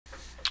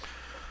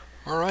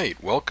All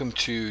right, welcome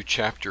to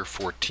Chapter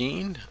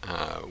 14.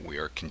 We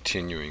are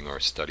continuing our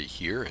study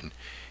here in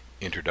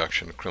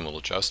Introduction to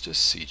Criminal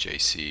Justice,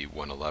 CJC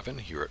 111,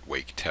 here at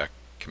Wake Tech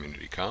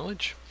Community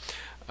College.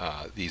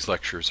 These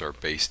lectures are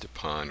based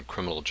upon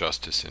Criminal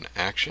Justice in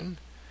Action,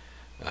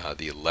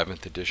 the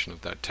 11th edition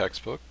of that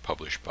textbook,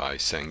 published by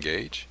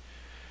Cengage.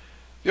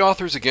 The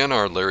authors again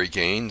are Larry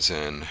Gaines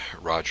and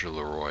Roger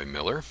Leroy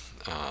Miller.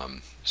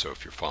 So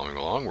if you're following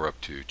along, we're up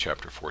to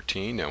Chapter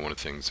 14. Now one of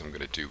the things I'm going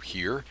to do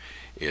here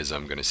is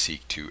I'm going to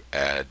seek to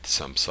add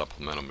some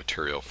supplemental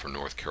material for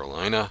North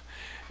Carolina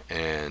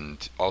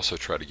and also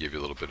try to give you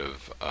a little bit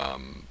of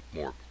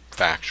more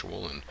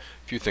factual and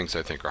a few things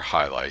I think are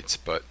highlights,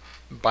 but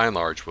by and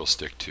large we'll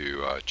stick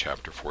to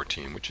Chapter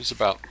 14, which is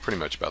pretty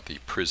much about the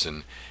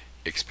prison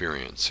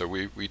experience. So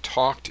we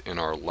talked in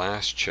our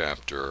last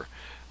chapter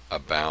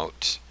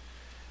about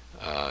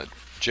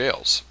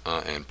jails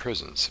and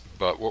prisons,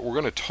 but what we're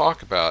going to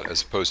talk about,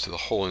 as opposed to the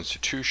whole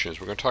institution, is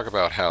we're going to talk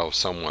about how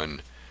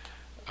someone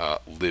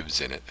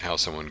lives in it, how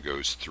someone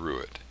goes through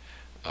it.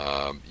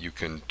 You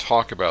can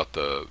talk about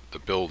the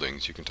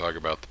buildings, you can talk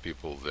about the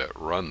people that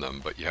run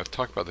them, but you have to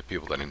talk about the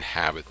people that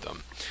inhabit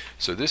them.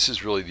 So this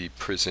is really the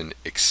prison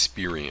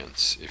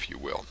experience, if you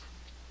will.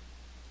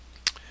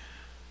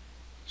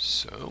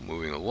 So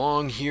moving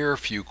along here, a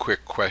few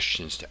quick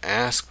questions to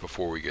ask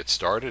before we get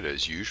started.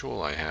 As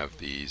usual, I have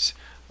these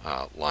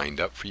lined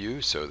up for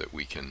you so that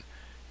we can,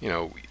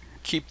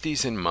 keep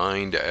these in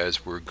mind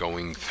as we're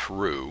going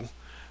through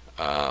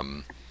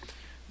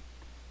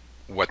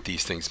what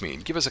these things mean.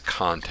 Give us a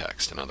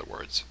context, in other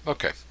words.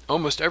 Okay,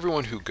 almost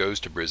everyone who goes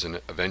to prison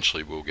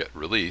eventually will get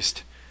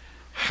released.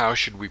 How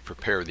should we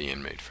prepare the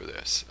inmate for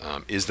this?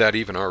 Is that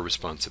even our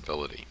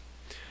responsibility?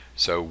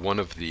 So one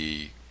of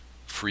the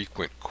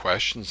frequent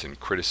questions and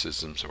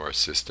criticisms of our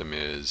system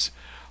is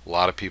a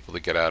lot of people that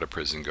get out of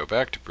prison go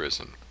back to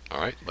prison.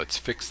 All right, let's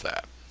fix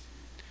that.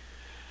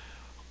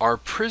 Are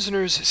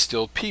prisoners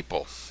still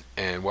people,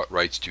 and what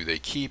rights do they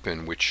keep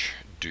and which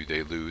do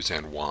they lose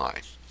and why?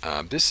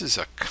 This is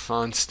a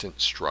constant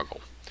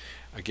struggle.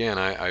 Again,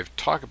 I've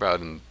talked about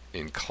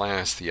in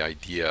class the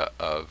idea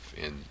of,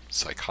 in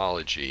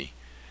psychology,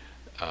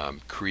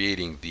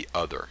 creating the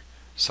other,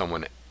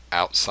 someone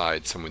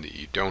outside, someone that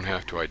you don't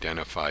have to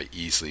identify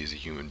easily as a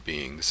human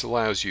being. This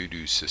allows you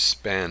to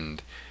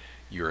suspend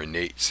your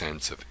innate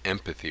sense of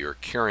empathy or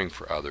caring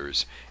for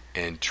others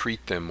and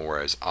treat them more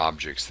as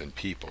objects than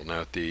people.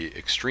 Now at the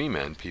extreme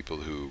end, people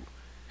who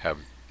have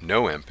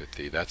no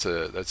empathy, that's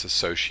a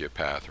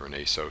sociopath or an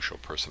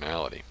asocial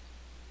personality.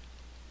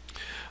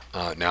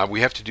 Now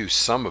we have to do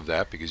some of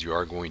that because you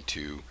are going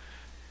to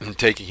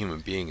take a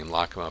human being and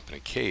lock him up in a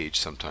cage,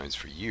 sometimes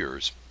for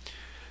years.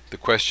 The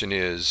question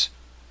is,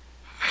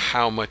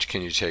 how much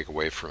can you take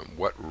away from them?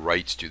 What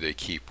rights do they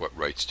keep? What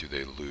rights do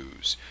they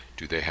lose?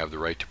 Do they have the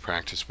right to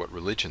practice what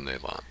religion they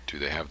want? Do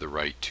they have the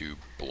right to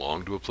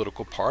belong to a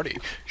political party?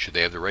 Should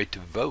they have the right to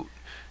vote?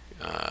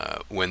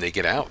 When they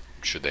get out,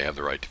 should they have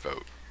the right to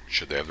vote?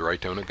 Should they have the right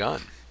to own a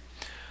gun?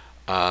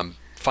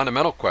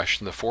 Fundamental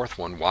question, the fourth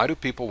one, why do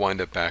people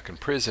wind up back in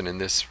prison?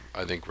 And this,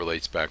 I think,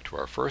 relates back to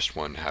our first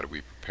one. How do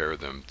we prepare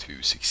them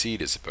to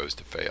succeed as opposed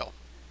to fail?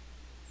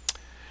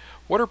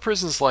 What are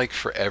prisons like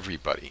for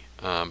everybody?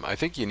 I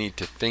think you need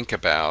to think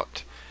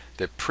about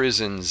that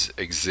prisons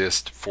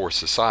exist for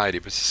society,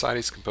 but society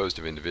is composed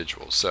of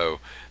individuals. So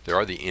there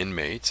are the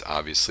inmates,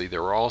 obviously.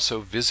 There are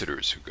also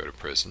visitors who go to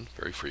prison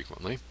very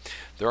frequently.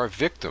 There are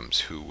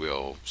victims who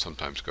will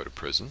sometimes go to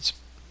prisons.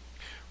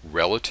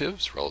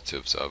 Relatives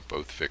of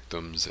both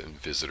victims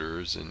and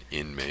visitors and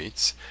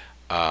inmates.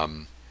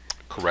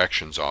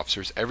 Corrections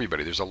officers,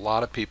 everybody. There's a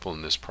lot of people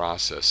in this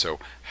process. So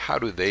how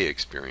do they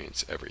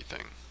experience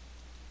everything?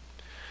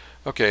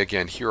 Okay,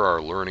 again, here are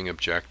our learning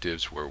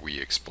objectives where we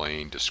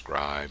explain,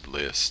 describe,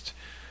 list,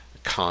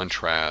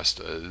 contrast,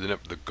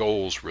 the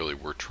goals really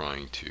we're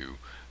trying to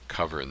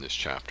cover in this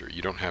chapter.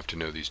 You don't have to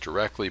know these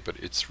directly, but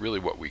it's really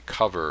what we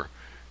cover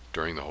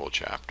during the whole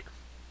chapter.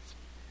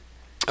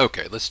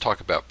 Okay, let's talk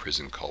about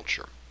prison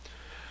culture.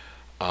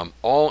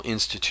 All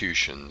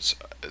institutions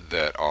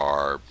that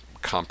are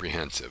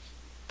comprehensive,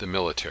 the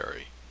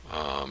military,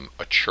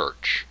 a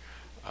church,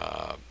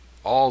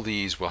 all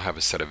these will have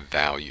a set of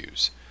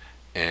values.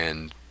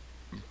 And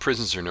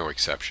prisons are no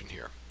exception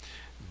here.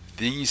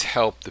 These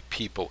help the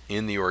people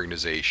in the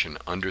organization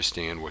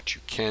understand what you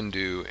can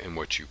do and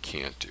what you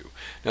can't do.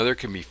 Now there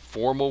can be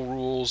formal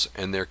rules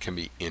and there can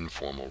be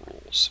informal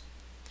rules.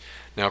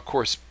 Now of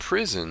course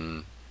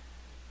prison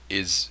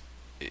is,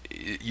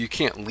 you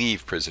can't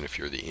leave prison if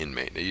you're the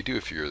inmate. Now you do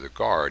if you're the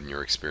guard and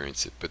you're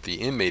experiencing it, but the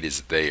inmate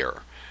is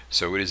there.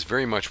 So it is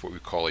very much what we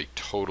call a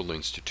total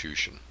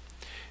institution.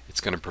 It's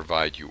going to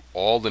provide you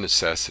all the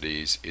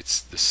necessities. It's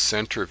the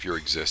center of your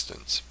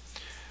existence.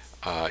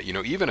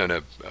 Even in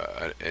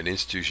an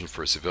institution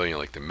for a civilian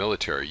like the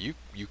military,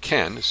 you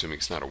can, assuming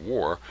it's not a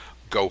war,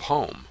 go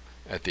home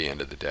at the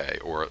end of the day,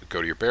 or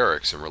go to your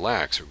barracks and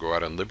relax, or go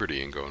out on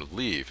liberty and go and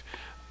leave.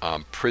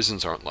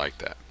 Prisons aren't like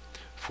that.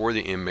 For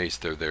the inmates,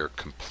 they're there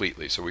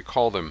completely. So we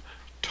call them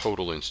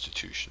total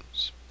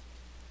institutions.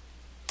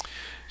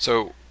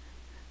 So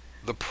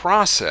the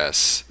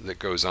process that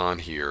goes on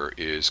here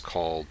is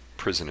called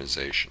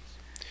prisonization.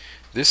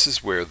 This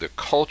is where the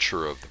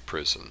culture of the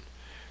prison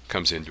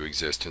comes into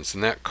existence,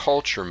 and that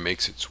culture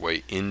makes its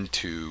way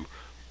into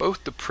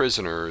both the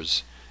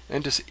prisoners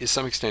and to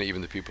some extent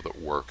even the people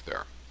that work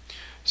there.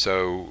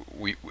 So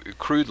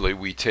crudely,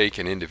 we take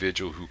an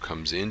individual who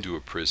comes into a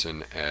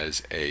prison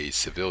as a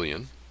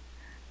civilian,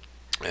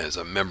 as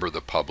a member of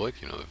the public,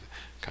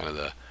 kind of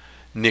the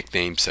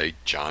nickname, say,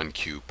 John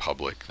Q.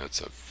 Public.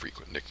 That's a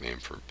frequent nickname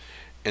for.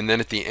 And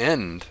then at the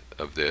end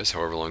of this,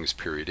 however long this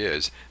period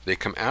is, they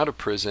come out of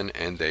prison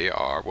and they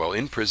are, well,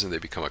 in prison they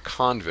become a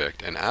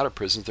convict, and out of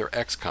prison they're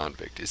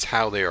ex-convict, is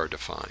how they are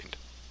defined.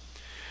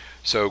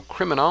 So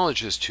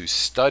criminologists who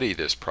study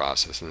this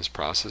process, and this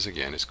process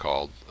again is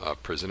called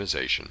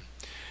prisonization,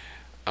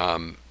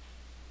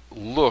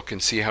 look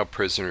and see how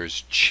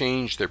prisoners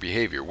change their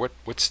behavior.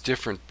 What's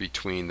different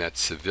between that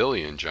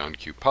civilian, John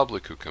Q.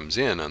 Public, who comes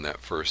in on that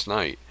first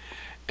night,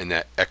 and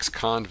that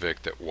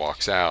ex-convict that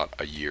walks out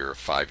a year,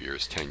 5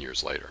 years, 10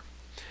 years later?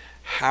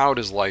 How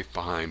does life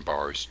behind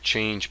bars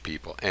change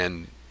people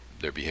and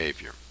their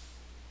behavior?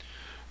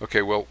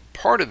 Okay, well,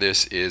 part of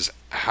this is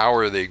how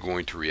are they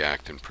going to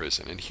react in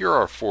prison? And here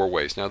are 4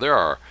 ways. Now, there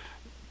are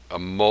a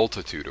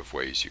multitude of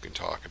ways you can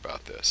talk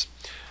about this.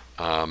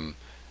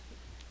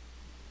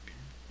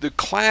 The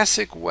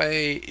classic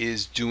way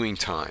is doing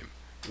time,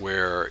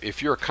 where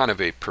if you're kind of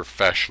a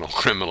professional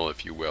criminal,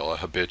 if you will, a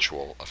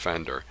habitual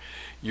offender,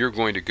 you're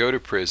going to go to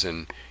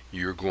prison,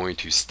 you're going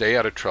to stay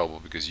out of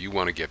trouble because you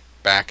want to get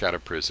back out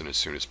of prison as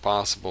soon as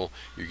possible.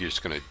 You're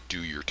just going to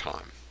do your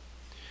time.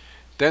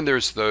 Then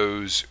there's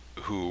those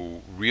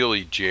who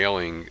really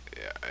jailing,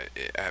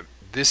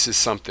 this is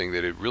something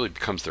that it really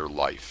becomes their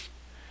life.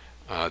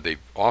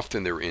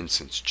 They're in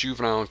since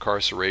juvenile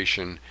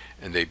incarceration,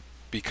 and they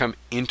become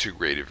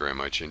integrated very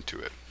much into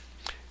it.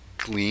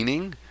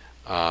 Gleaning,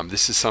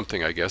 this is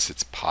something, I guess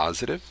it's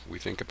positive we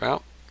think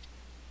about,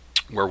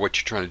 where what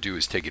you're trying to do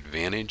is take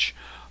advantage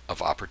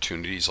of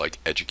opportunities like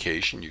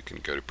education. You can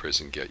go to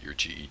prison, get your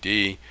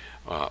GED,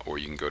 or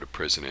you can go to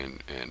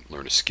prison and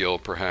learn a skill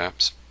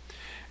perhaps.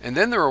 And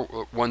then there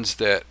are ones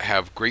that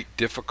have great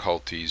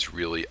difficulties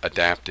really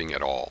adapting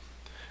at all.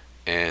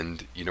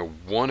 And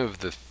one of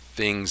the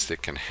things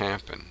that can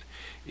happen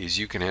is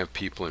you can have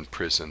people in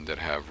prison that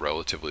have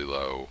relatively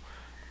low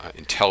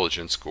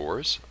intelligence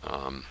scores.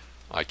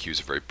 IQ is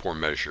a very poor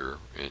measure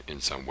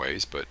in some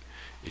ways, but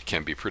it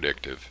can be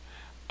predictive.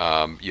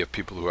 You have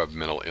people who have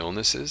mental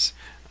illnesses.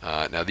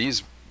 Now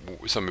these,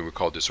 something we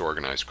call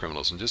disorganized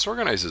criminals, and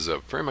disorganized is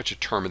very much a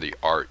term of the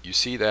art. You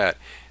see that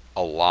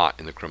a lot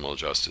in the criminal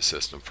justice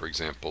system. For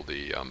example,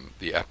 the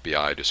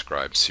FBI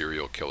describes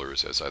serial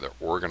killers as either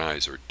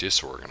organized or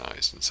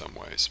disorganized in some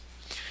ways.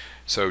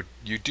 So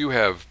you do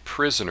have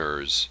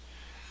prisoners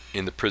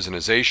in the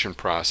prisonization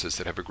process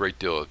that have a great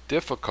deal of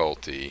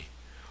difficulty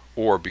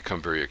or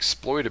become very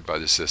exploited by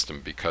the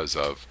system because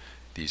of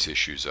these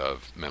issues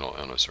of mental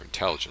illness or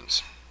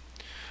intelligence.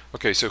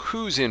 Okay, so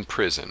who's in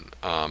prison?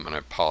 And I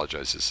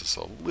apologize, this is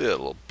a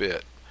little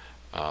bit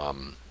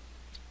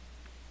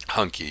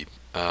hunky.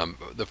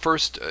 The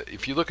first,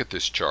 if you look at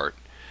this chart,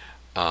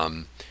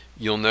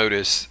 you'll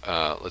notice,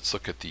 let's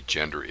look at the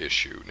gender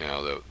issue.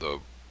 Now,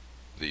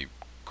 the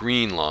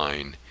green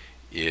line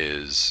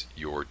is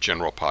your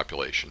general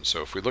population.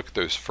 So if we look at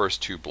those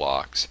first 2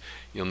 blocks,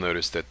 you'll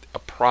notice that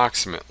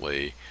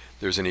approximately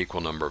there's an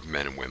equal number of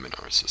men and women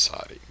in our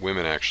society.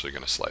 Women actually are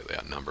going to slightly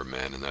outnumber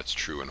men, and that's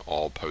true in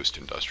all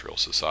post-industrial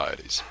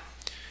societies.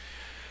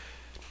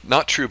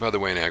 Not true, by the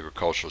way, in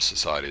agricultural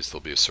societies.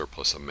 There'll be a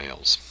surplus of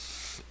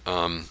males.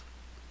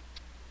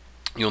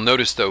 You'll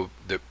notice, though,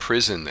 that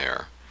prison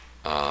there,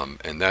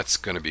 and that's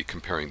going to be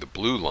comparing the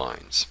blue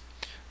lines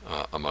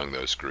among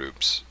those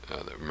groups.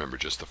 Remember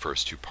just the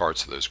first 2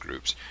 parts of those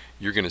groups.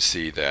 You're going to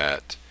see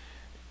that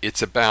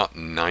it's about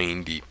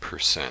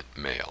 90%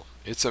 male.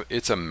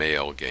 It's a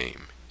male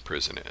game,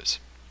 prison is.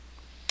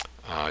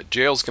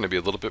 Jail's going to be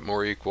a little bit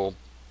more equal,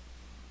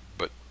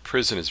 but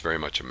prison is very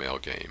much a male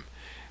game.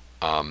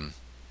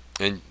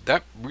 And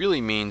that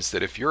really means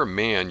that if you're a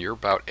man, you're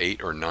about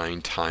 8 or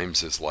 9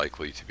 times as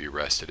likely to be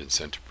arrested and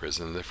sent to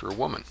prison than if you're a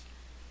woman.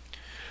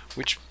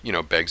 Which,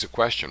 begs a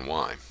question,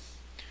 why?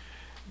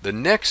 The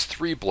next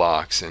 3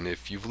 blocks, and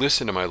if you've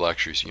listened to my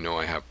lectures, you know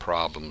I have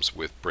problems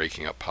with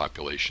breaking up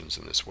populations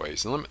in this way.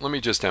 So let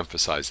me just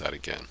emphasize that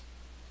again.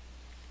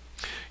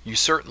 You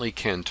certainly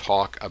can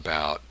talk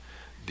about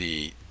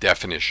the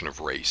definition of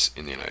race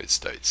in the United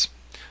States.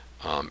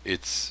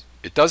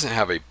 It doesn't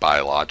have a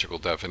biological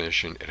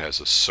definition. It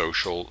has a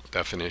social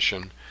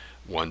definition,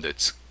 one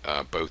that's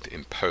both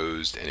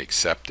imposed and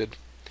accepted.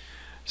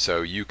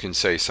 So you can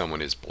say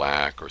someone is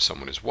black or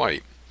someone is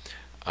white.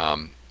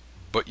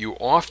 But you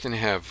often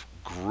have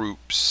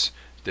groups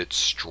that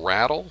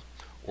straddle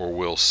or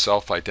will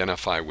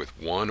self-identify with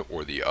one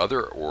or the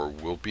other, or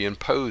will be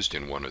imposed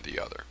in one or the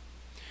other.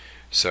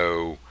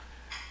 So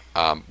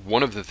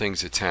one of the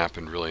things that's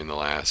happened really in the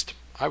last,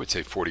 I would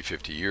say 40,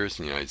 50 years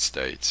in the United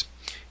States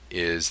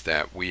is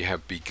that we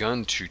have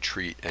begun to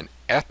treat an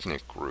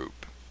ethnic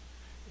group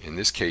In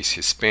this case,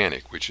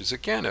 Hispanic, which is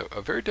again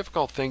a very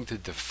difficult thing to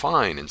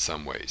define in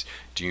some ways.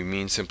 Do you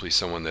mean simply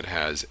someone that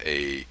has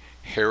a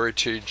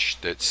heritage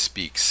that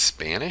speaks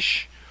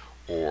Spanish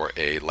or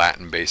a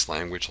Latin-based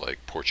language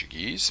like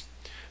Portuguese?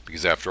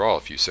 Because after all,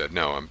 if you said,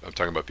 no, I'm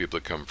talking about people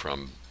that come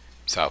from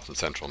South and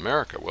Central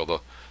America,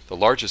 well, the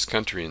largest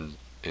country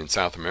in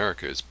South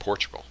America is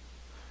Portugal.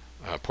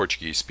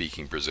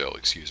 Portuguese-speaking Brazil,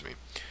 excuse me.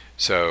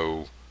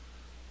 So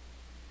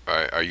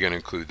are you going to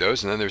include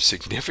those? And then there's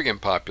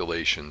significant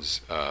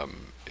populations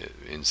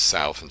in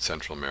South and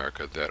Central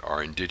America that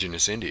are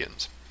indigenous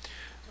Indians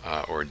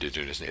or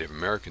indigenous Native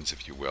Americans,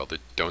 if you will, that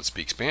don't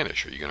speak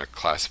Spanish. Are you going to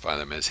classify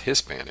them as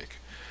Hispanic?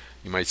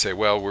 You might say,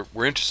 well,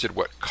 we're interested in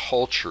what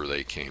culture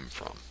they came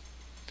from.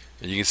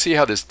 And you can see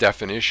how this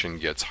definition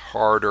gets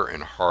harder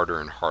and harder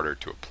and harder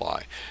to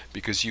apply,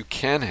 because you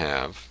can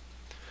have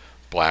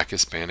black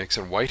Hispanics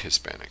and white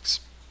Hispanics.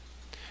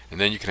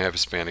 And then you can have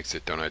Hispanics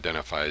that don't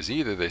identify as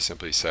either. They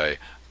simply say,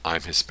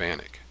 I'm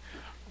Hispanic.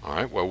 All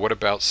right, well, what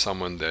about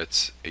someone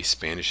that's a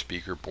Spanish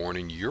speaker born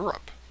in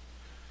Europe?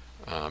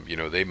 You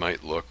know, they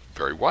might look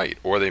very white,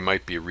 or they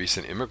might be a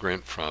recent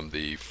immigrant from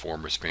the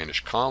former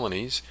Spanish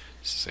colonies.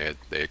 Say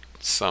they had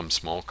some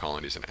small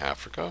colonies in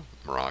Africa,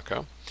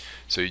 Morocco.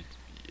 So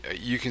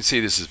you can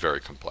see this is very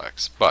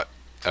complex. But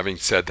having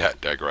said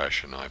that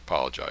digression, I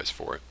apologize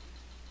for it.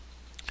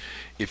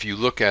 If you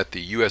look at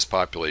the U.S.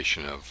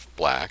 population of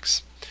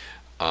blacks,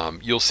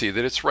 you'll see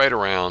that it's right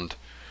around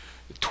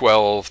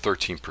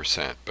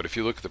 12–13%. But if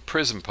you look at the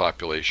prison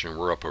population,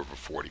 we're up over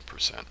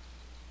 40%.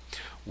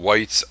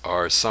 Whites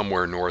are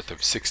somewhere north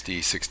of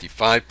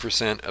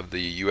 60–65% of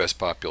the U.S.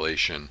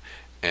 population,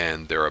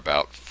 and they're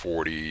about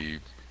 40,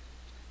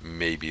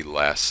 maybe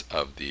less,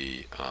 of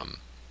the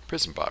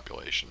prison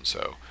population.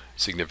 So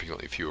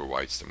significantly fewer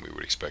whites than we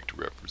would expect to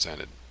be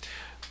represented.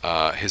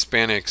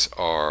 Hispanics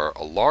are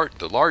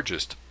the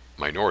largest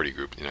minority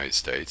group in the United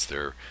States.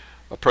 They're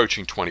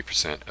approaching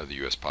 20% of the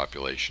U.S.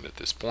 population at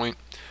this point,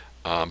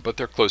 but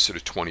they're closer to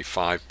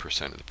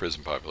 25% of the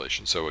prison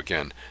population. So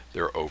again,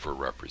 they're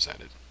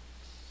overrepresented.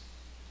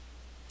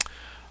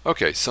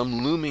 Okay,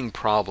 some looming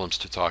problems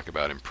to talk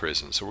about in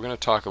prison. So we're going to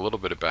talk a little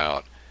bit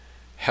about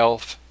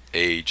health,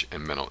 age,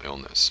 and mental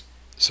illness.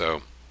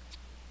 So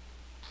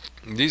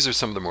these are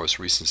some of the most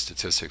recent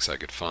statistics I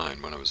could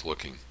find when I was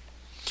looking.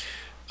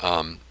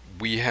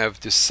 We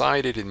have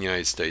decided in the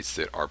United States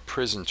that our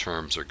prison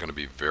terms are going to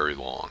be very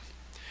long.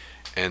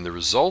 And the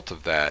result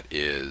of that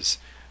is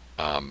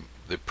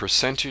the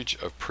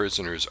percentage of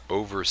prisoners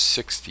over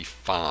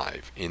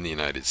 65 in the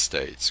United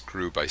States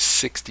grew by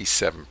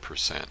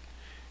 67%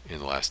 in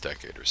the last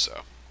decade or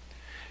so.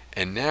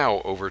 And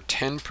now over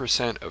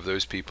 10% of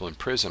those people in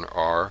prison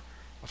are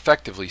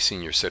effectively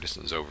senior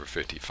citizens over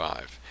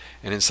 55.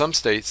 And in some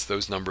states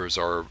those numbers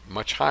are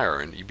much higher,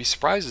 and you'd be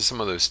surprised at some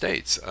of those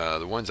states.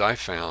 The ones I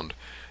found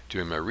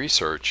doing my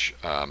research,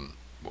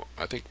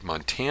 I think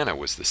Montana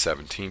was the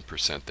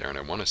 17% there, and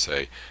I want to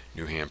say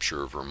New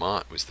Hampshire or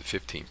Vermont was the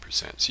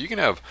 15%. So you can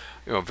have,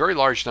 you know, very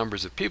large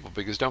numbers of people,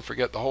 because don't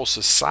forget, the whole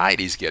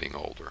society's getting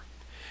older.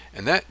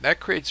 And that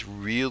creates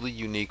really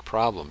unique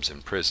problems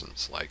in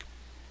prisons, like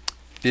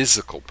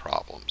physical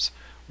problems.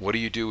 What do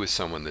you do with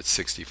someone that's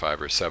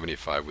 65 or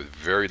 75 with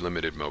very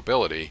limited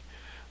mobility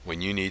when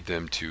you need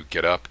them to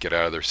get up, get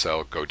out of their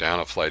cell, go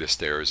down a flight of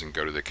stairs, and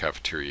go to the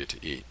cafeteria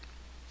to eat?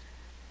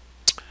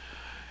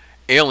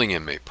 Ailing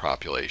inmate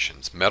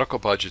populations. Medical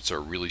budgets are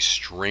really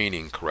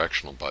straining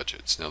correctional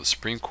budgets. Now, the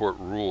Supreme Court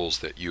rules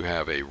that you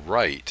have a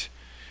right,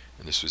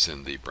 and this was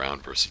in the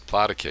Brown versus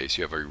Plata case,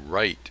 you have a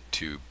right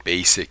to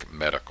basic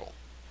medical.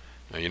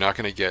 Now, you're not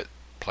going to get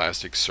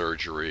plastic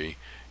surgery,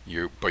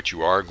 but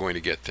you are going to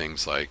get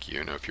things like,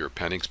 you know, if your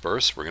appendix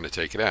bursts, we're going to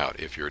take it out.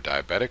 If you're a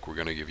diabetic, we're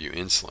going to give you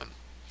insulin.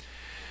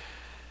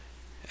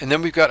 And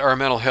then we've got our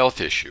mental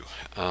health issue.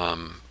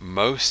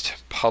 Most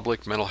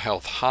public mental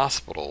health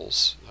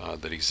hospitals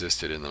that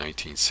existed in the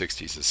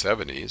 1960s and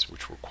 70s,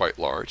 which were quite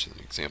large, an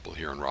example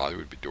here in Raleigh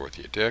would be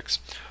Dorothea Dix,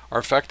 are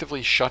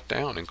effectively shut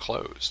down and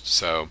closed.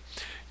 So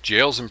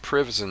jails and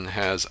prison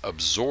has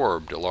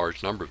absorbed a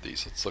large number of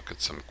these. Let's look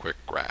at some quick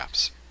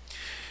graphs.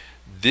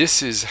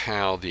 This is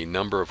how the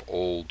number of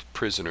old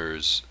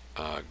prisoners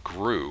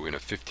grew in a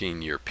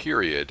 15-year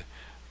period,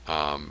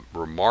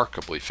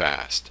 remarkably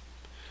fast.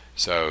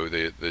 So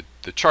the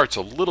chart's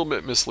a little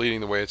bit misleading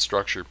the way it's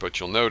structured, but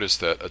you'll notice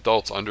that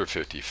adults under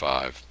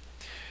 55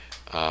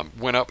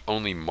 went up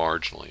only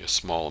marginally, a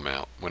small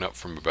amount. Went up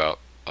from about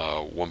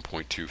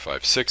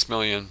 1.256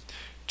 million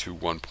to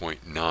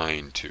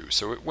 1.92.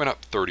 So it went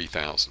up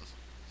 30,000.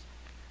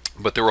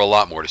 But there were a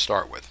lot more to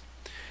start with.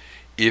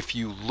 If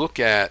you look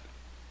at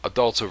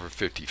adults over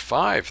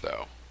 55,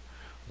 though,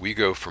 we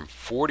go from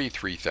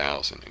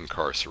 43,000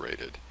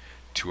 incarcerated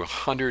to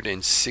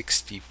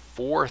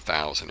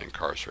 164,000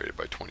 incarcerated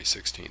by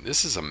 2016.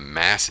 This is a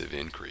massive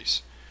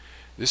increase.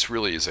 This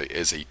really is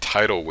a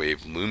tidal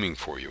wave looming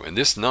for you, and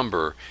this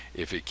number,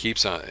 if it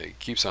keeps on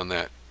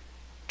that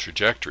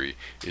trajectory,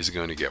 is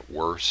going to get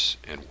worse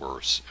and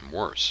worse and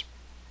worse.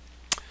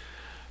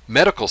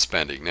 Medical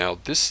spending. Now,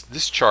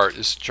 this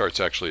chart's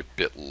actually a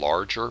bit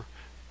larger.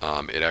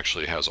 It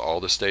actually has all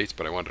the states,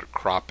 but I wanted to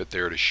crop it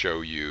there to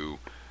show you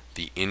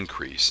the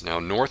increase. Now,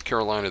 North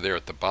Carolina there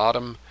at the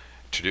bottom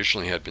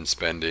traditionally had been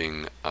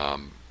spending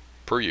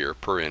per year,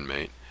 per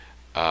inmate,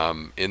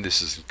 and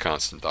this is in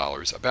constant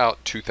dollars,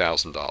 about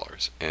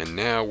 $2,000. And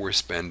now we're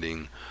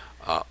spending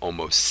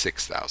almost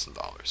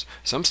 $6,000.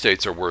 Some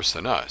states are worse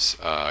than us.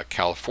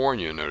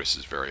 California, notice,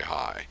 is very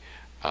high.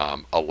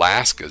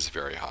 Alaska is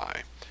very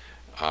high.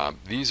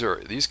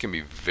 These can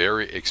be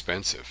very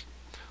expensive.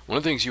 One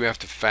of the things you have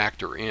to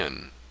factor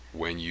in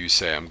when you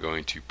say I'm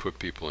going to put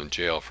people in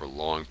jail for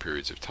long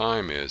periods of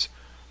time is,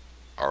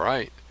 all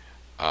right,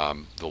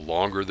 the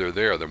longer they're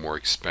there, the more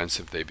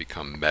expensive they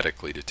become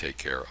medically to take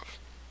care of.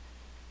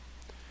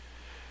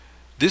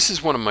 This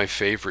is one of my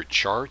favorite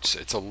charts.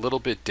 It's a little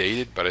bit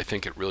dated, but I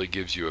think it really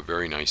gives you a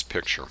very nice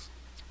picture.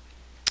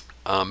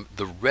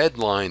 The red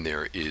line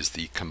there is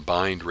the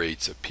combined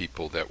rates of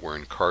people that were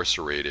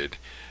incarcerated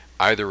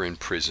either in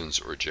prisons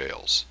or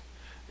jails.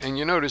 And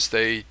you notice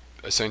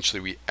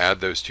we add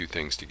those two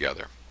things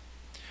together.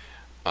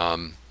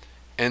 And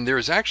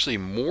there's actually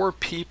more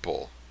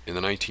people in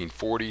the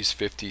 1940s,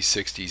 50s,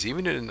 60s,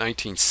 even in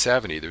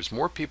 1970, there's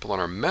more people in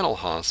our mental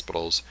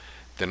hospitals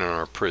than in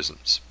our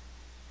prisons.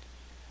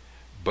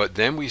 But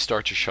then we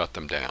start to shut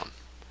them down.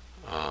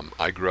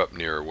 I grew up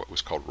near what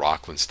was called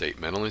Rockland State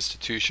Mental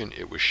Institution.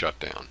 It was shut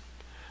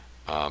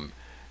down.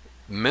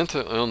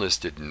 Mental illness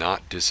did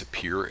not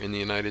disappear in the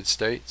United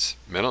States.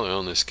 Mental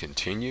illness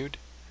continued,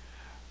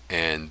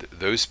 and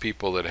those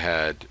people that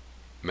had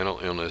mental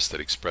illness that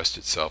expressed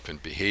itself in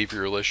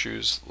behavioral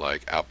issues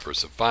like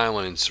outbursts of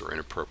violence or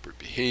inappropriate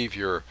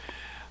behavior,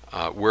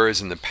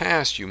 whereas in the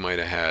past you might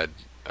have had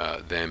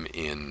them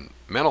in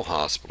mental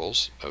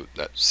hospitals,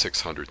 that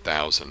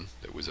 600,000,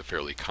 that was a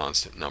fairly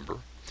constant number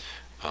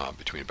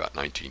between about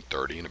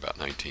 1930 and about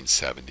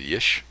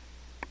 1970-ish.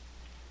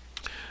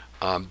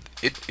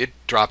 It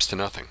drops to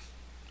nothing.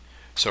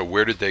 So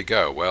where did they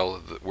go?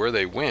 Well, where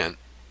they went,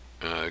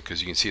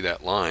 because you can see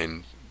that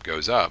line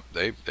goes up,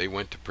 they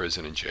went to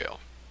prison and jail.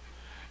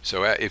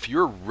 So if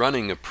you're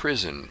running a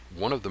prison,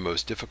 one of the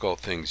most difficult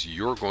things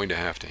you're going to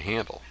have to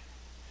handle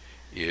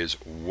is,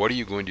 what are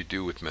you going to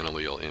do with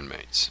mentally ill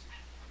inmates?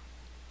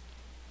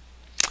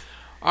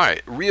 All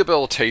right,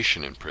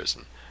 rehabilitation in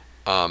prison.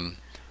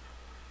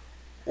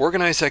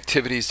 Organize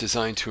activities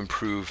designed to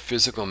improve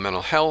physical and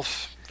mental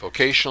health,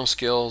 vocational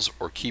skills,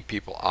 or keep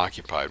people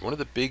occupied. One of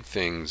the big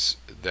things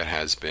that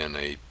has been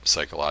a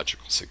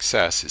psychological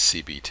success is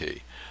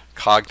CBT,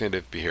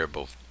 cognitive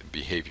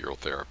behavioral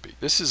therapy.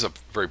 This is a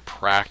very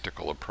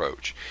practical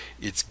approach.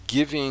 It's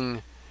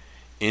giving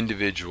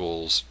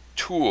individuals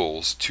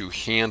tools to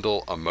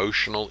handle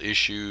emotional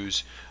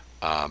issues,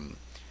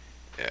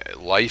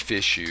 life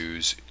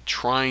issues,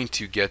 trying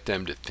to get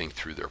them to think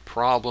through their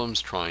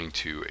problems, trying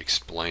to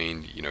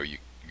explain, you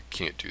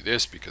can't do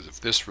this because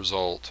of this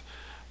result.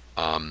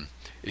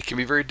 It can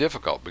be very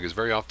difficult because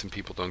very often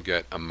people don't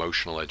get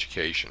emotional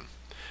education.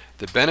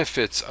 The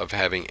benefits of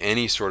having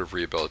any sort of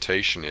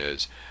rehabilitation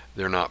is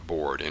they're not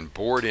bored, and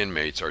bored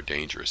inmates are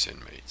dangerous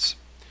inmates.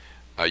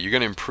 You're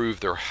going to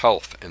improve their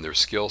health and their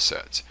skill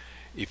sets.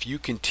 If you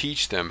can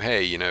teach them,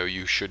 hey,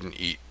 you shouldn't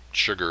eat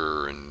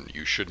sugar and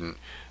you shouldn't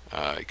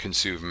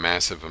consume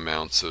massive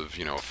amounts of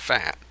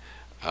fat,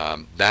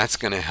 that's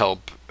going to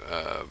help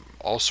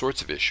all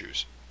sorts of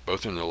issues,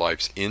 both in their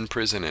lives in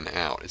prison and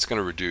out. It's going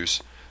to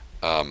reduce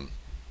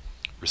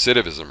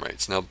recidivism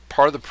rates. Now,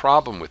 part of the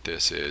problem with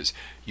this is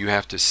you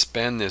have to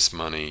spend this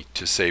money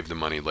to save the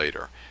money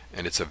later,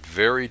 and it's a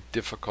very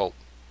difficult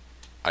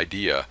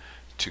idea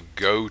to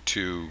go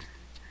to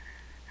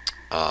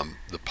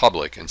the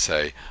public and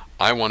say,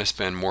 I want to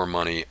spend more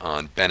money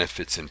on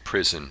benefits in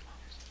prison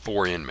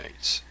for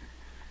inmates.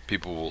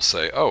 People will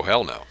say, oh,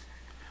 hell no.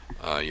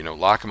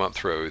 Lock them up,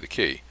 throw the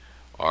key.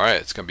 All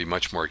right, it's going to be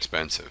much more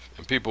expensive.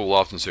 And people will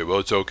often say, well,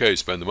 it's okay,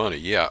 spend the money.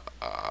 Yeah,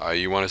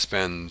 you want to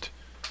spend,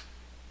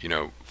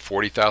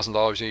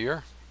 $40,000 a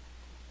year?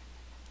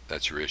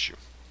 That's your issue.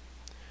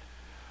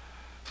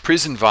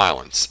 Prison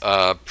violence.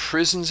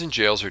 Prisons and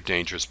jails are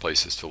dangerous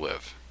places to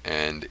live,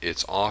 and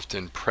it's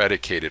often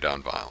predicated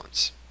on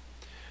violence.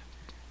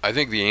 I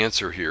think the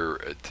answer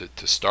here,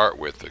 to start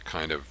with, the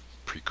kind of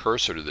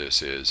precursor to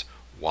this is,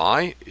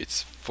 why?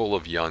 It's full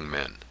of young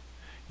men.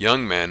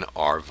 Young men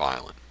are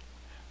violent,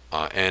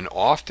 and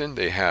often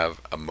they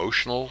have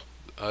emotional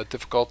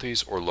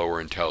difficulties or lower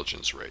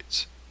intelligence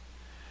rates.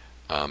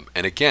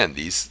 And again,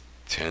 these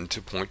tend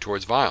to point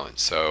towards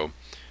violence. So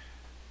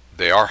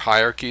they are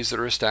hierarchies that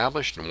are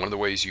established, and one of the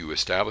ways you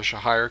establish a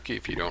hierarchy,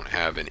 if you don't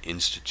have an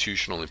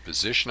institutional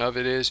imposition of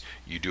it, is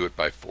you do it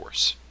by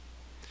force.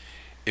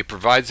 It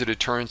provides a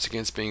deterrence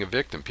against being a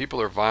victim.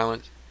 People are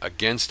violent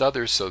against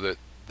others so that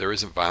there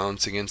isn't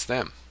violence against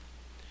them.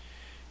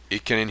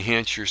 It can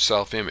enhance your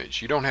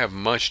self-image. You don't have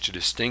much to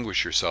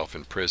distinguish yourself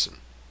in prison.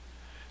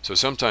 So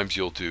sometimes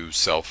you'll do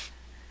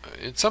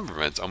in some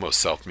events, almost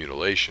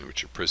self-mutilation,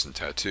 which are prison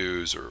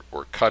tattoos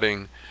or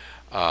cutting.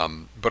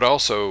 But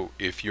also,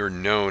 if you're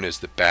known as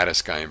the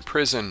baddest guy in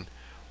prison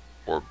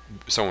or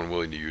someone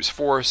willing to use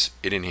force,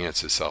 it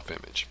enhances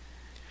self-image.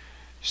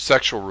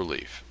 Sexual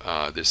relief.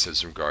 This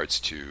is in regards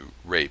to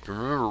rape. And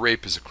remember,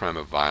 rape is a crime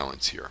of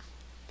violence here.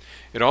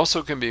 It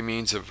also can be a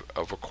means of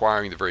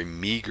acquiring the very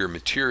meager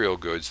material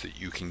goods that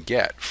you can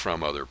get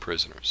from other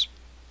prisoners.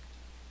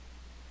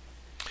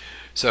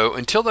 So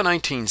until the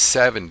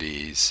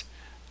 1970s,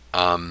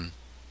 there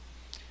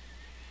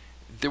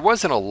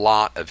wasn't a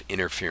lot of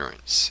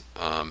interference,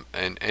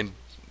 and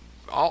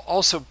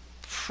also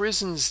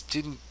prisons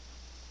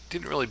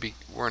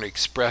weren't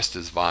expressed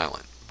as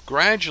violent.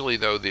 Gradually,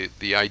 though,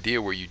 the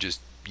idea where you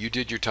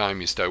did your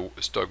time, you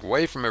stuck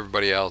away from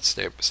everybody else,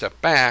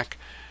 step back,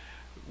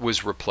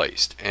 was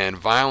replaced, and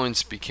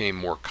violence became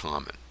more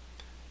common.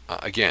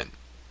 Again,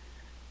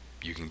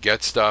 you can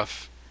get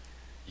stuff,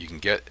 you can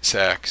get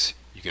sex,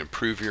 you can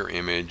improve your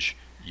image,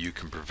 you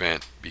can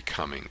prevent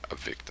becoming a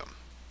victim.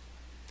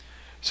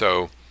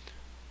 So,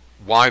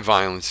 why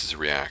violence is a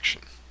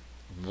reaction?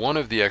 One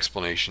of the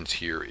explanations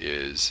here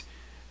is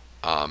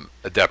a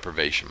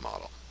deprivation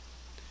model.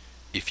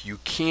 If you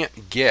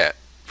can't get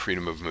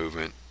freedom of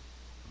movement,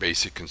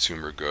 basic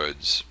consumer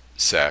goods,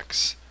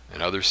 sex,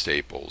 and other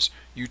staples,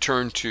 you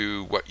turn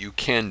to what you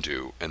can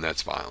do, and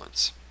that's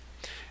violence.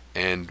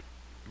 And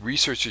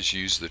researchers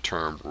use the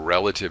term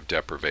relative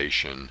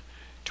deprivation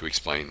to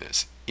explain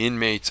this.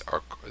 Inmate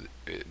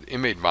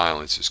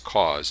violence is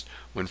caused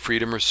when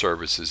freedom or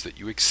services that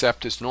you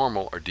accept as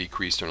normal are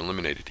decreased or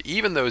eliminated,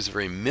 even those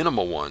very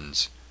minimal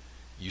ones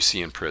you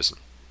see in prison.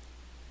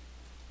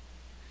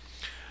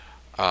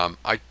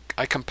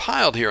 I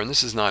compiled here, and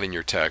this is not in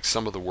your text,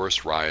 some of the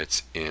worst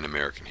riots in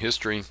American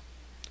history.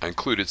 I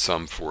included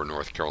some for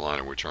North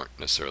Carolina, which aren't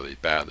necessarily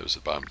bad. There's the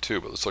bottom two,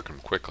 but let's look at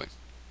them quickly.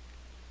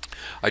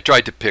 I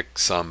tried to pick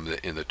some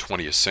in the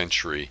 20th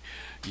century.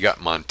 You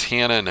got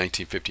Montana in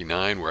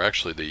 1959, where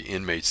actually the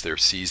inmates there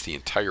seized the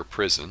entire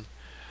prison.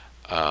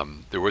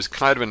 There was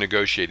kind of a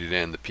negotiated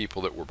end. The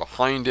people that were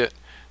behind it,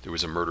 there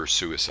was a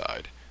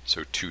murder-suicide,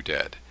 so 2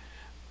 dead.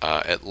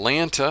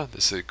 Atlanta,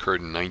 this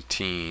occurred in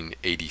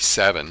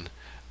 1987.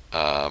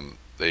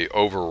 They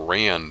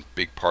overran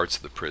big parts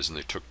of the prison.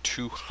 They took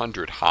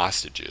 200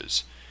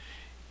 hostages.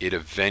 It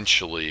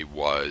eventually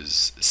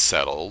was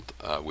settled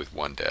with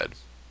 1 dead.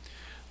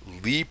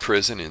 Lee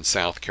Prison in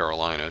South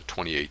Carolina,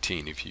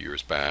 2018, a few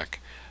years back.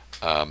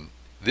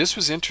 This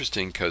was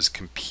interesting because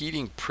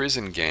competing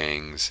prison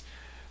gangs,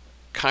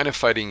 kind of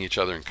fighting each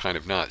other and kind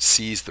of not,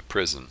 seized the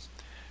prison.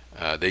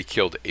 They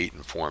killed 8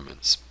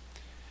 informants.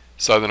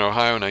 Southern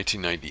Ohio,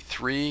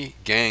 1993,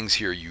 gangs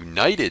here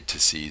united to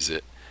seize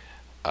it.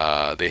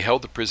 They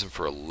held the prison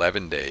for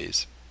 11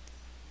 days.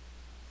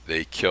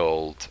 They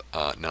killed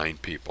 9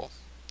 people.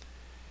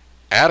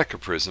 Attica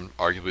Prison,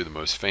 arguably the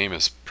most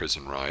famous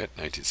prison riot,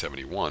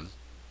 1971.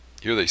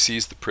 Here they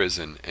seized the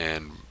prison,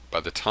 and by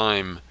the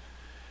time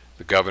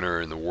the governor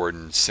and the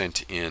warden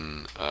sent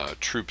in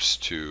troops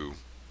to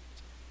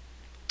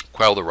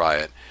quell the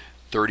riot,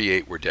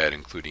 38 were dead,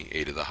 including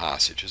 8 of the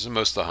hostages, and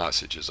most of the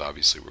hostages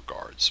obviously were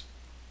guards.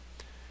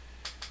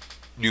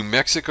 New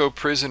Mexico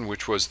Prison,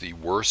 which was the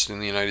worst in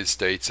the United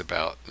States,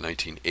 about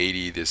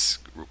 1980. This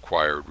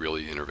required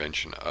really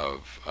intervention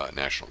of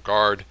National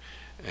Guard,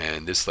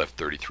 and this left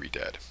 33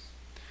 dead.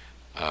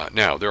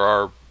 Now, there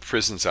are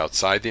prisons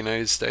outside the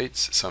United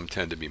States. Some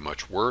tend to be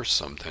much worse,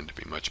 some tend to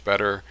be much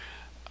better.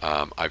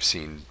 I've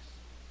seen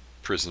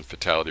prison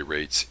fatality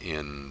rates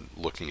in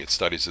looking at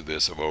studies of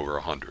this of over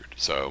 100.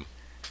 So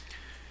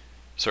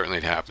certainly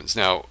it happens.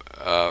 Now,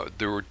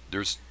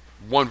 there's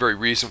one very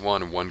recent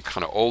one and one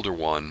kind of older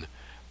one.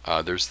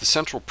 There's the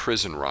Central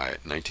Prison Riot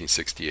in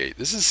 1968.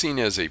 This is seen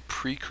as a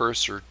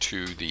precursor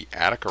to the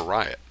Attica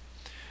Riot,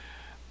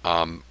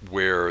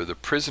 where the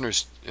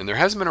prisoners, and there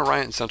hasn't been a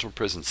riot in Central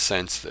Prison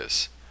since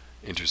this,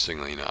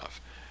 interestingly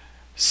enough.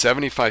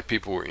 75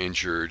 people were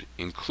injured,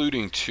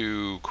 including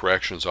 2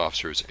 corrections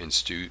officers and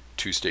 2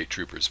 state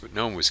troopers, but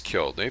no one was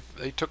killed.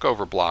 They took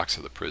over blocks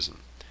of the prison.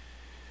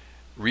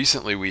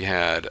 Recently we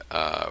had,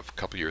 a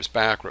couple years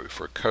back, right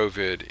before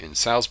COVID, in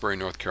Salisbury,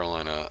 North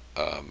Carolina,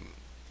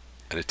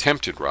 an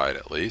attempted riot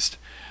at least,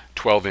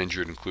 12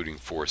 injured, including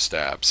 4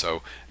 stabbed.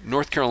 So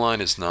North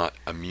Carolina is not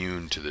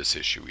immune to this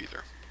issue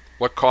either.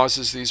 What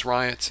causes these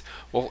riots?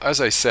 Well, as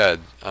I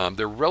said,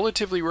 they're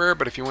relatively rare,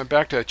 but if you went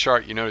back to that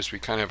chart, you notice we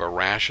kind of have a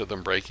rash of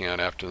them breaking out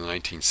after the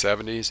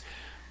 1970s,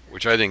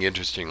 which I think,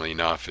 interestingly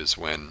enough, is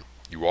when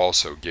you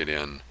also get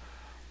in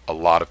a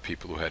lot of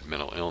people who had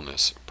mental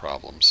illness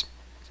problems.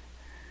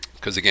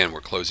 Because again,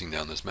 we're closing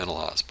down those mental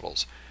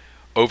hospitals.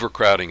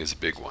 Overcrowding is a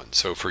big one.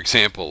 So for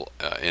example,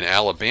 in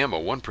Alabama,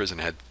 one prison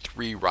had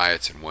 3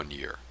 riots in 1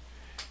 year.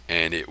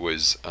 And it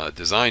was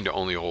designed to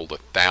only hold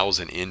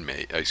 1,000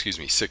 inmates,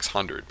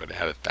 600, but it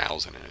had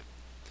 1,000 in it.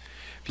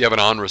 If you have an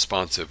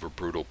unresponsive or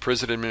brutal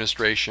prison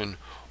administration,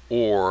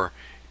 or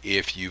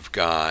if you've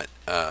got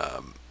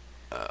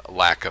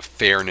lack of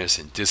fairness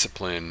and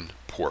discipline,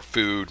 poor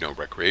food, no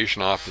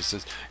recreation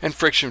offices, and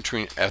friction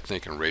between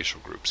ethnic and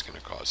racial groups can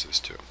cause this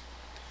too.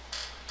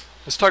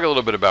 Let's talk a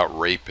little bit about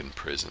rape in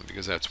prison,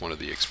 because that's one of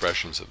the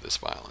expressions of this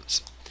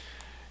violence.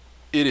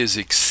 It is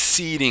exceedingly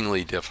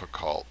exceedingly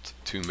difficult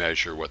to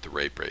measure what the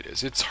rape rate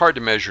is. It's hard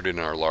to measure it in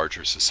our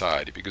larger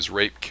society because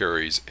rape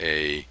carries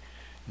a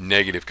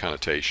negative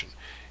connotation.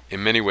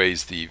 In many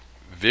ways, the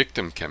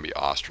victim can be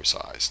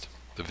ostracized.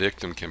 The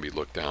victim can be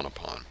looked down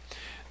upon.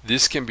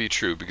 This can be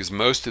true because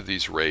most of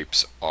these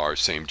rapes are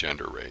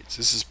same-gender rapes.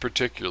 This is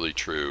particularly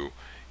true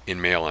in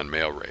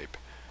male-on-male rape.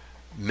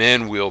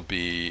 Men will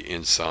be,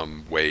 in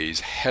some ways,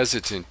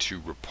 hesitant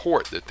to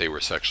report that they were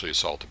sexually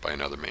assaulted by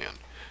another man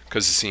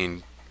because it's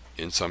seen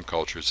in some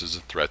cultures as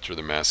a threat to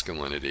their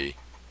masculinity.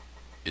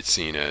 It's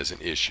seen as an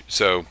issue.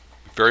 So,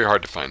 very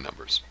hard to find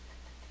numbers.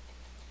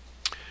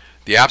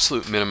 The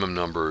absolute minimum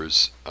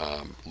numbers,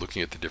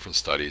 looking at the different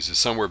studies, is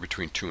somewhere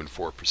between 2 and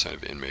 4%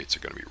 of inmates are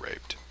going to be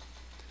raped,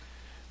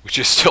 which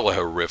is still a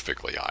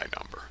horrifically high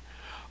number.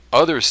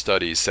 Other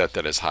studies set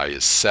that as high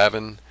as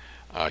 7.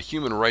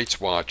 Human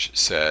Rights Watch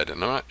said,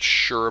 and I'm not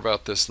sure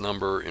about this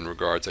number in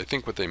regards, I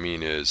think what they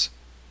mean is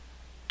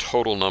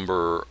total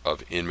number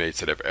of inmates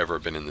that have ever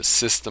been in the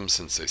system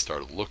since they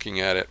started looking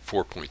at it,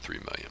 4.3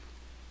 million.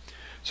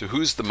 So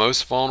who's the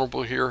most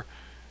vulnerable here?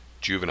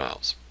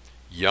 Juveniles.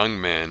 Young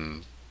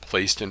men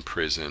placed in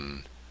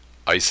prison,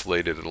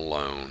 isolated and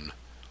alone,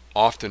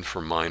 often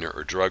for minor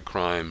or drug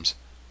crimes,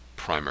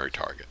 primary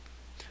target.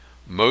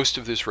 Most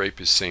of this rape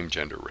is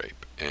same-gender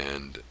rape,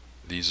 and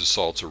these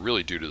assaults are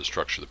really due to the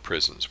structure of the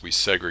prisons. We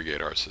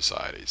segregate our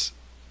societies,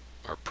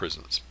 our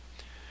prisons.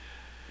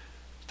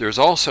 There's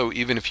also,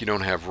 even if you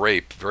don't have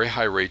rape, very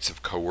high rates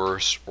of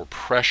coerce or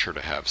pressure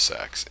to have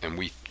sex. And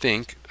we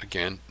think,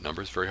 again,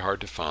 numbers very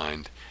hard to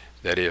find,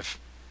 that if,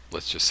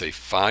 let's just say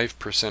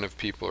 5% of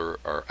people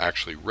are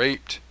actually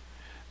raped,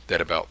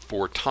 that about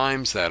 4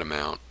 times that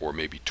amount, or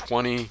maybe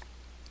 20,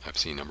 I've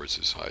seen numbers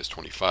as high as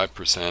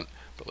 25%,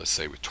 but let's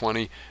say with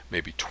 20,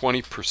 maybe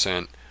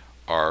 20%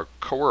 are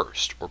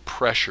coerced or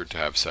pressured to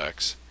have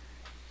sex,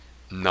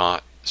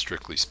 not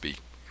strictly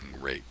speaking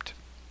raped.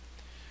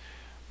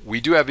 We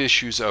do have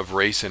issues of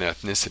race and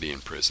ethnicity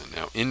in prison.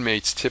 Now,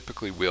 inmates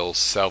typically will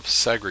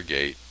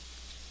self-segregate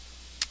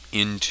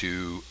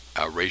into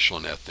racial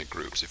and ethnic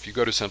groups. If you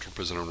go to Central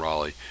Prison in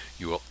Raleigh,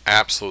 you will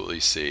absolutely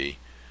see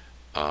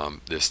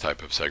this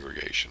type of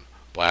segregation.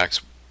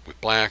 Blacks with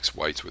blacks,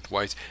 whites with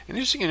whites. And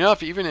interesting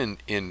enough, even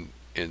in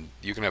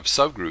you can have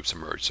subgroups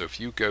emerge. So if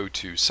you go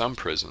to some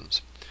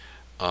prisons,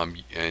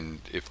 and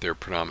if they're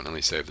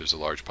predominantly, say, if there's a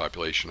large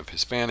population of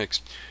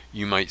Hispanics,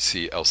 you might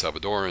see El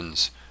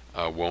Salvadorans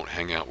won't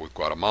hang out with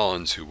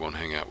Guatemalans, who won't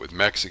hang out with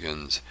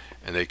Mexicans,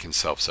 and they can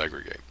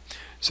self-segregate.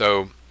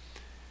 So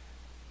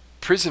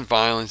prison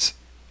violence,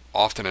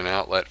 often an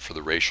outlet for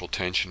the racial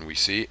tension we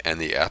see, and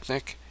the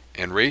ethnic.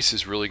 And race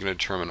is really going to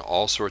determine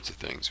all sorts of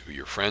things: who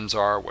your friends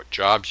are, what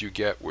jobs you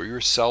get, where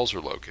your cells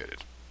are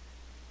located.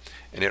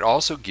 And it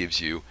also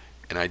gives you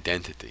an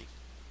identity.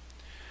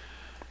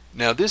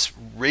 Now, this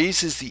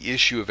raises the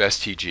issue of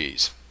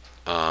STGs.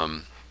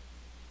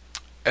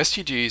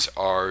 STGs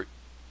are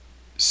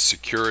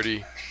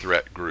security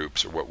threat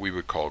groups, or what we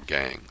would call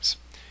gangs.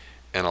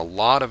 And a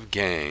lot of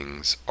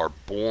gangs are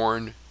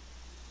born,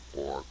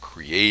 or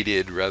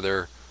created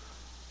rather,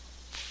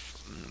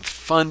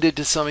 funded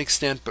to some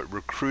extent, but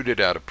recruited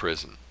out of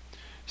prison.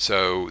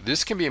 So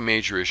this can be a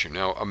major issue.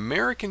 Now,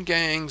 American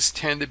gangs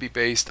tend to be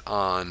based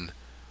on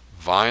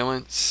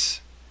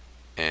violence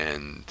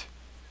and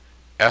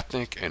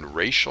ethnic and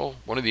racial.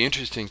 One of the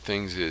interesting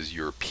things is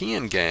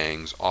European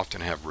gangs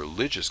often have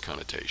religious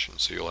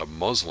connotations. So you'll have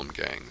Muslim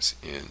gangs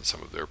in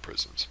some of their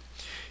prisons.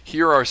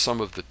 Here are some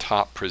of the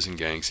top prison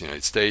gangs in the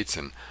United States,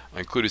 and I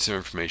included some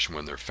information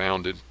when they're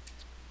founded.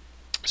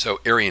 So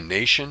Aryan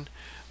Nation,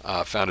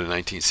 founded in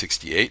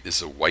 1968. This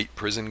is a white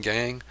prison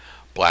gang.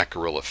 Black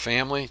Guerrilla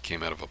Family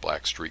came out of a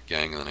black street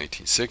gang in the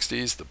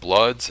 1960s. The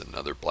Bloods,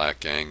 another black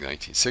gang in the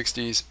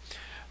 1960s.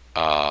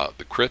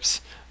 The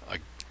Crips,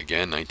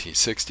 again,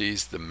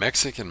 1960s. The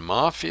Mexican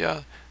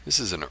Mafia, this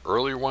is an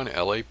earlier one,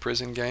 LA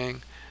prison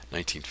gang,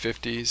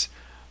 1950s.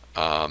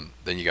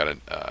 Then you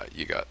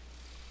got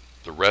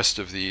the rest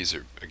of these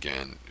are,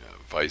 again,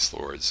 vice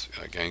lords,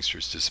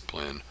 gangsters,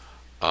 discipline.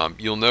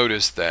 You'll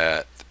notice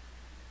that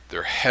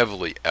they're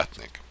heavily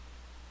ethnic.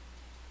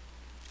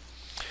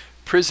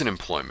 Prison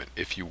employment,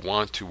 if you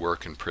want to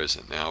work in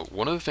prison. Now,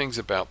 one of the things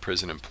about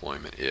prison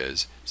employment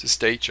is it's a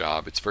state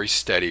job. It's very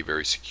steady,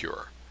 very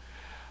secure.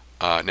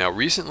 Now,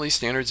 recently,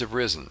 standards have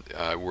risen.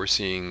 We're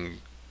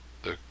seeing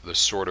the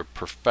sort of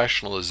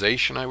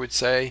professionalization, I would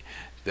say,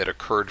 that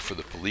occurred for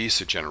the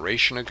police a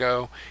generation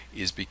ago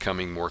is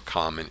becoming more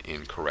common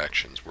in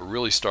corrections. We're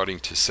really starting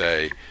to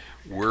say,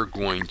 we're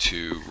going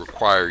to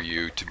require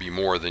you to be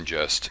more than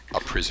just a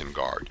prison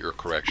guard. You're a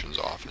corrections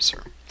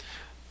officer.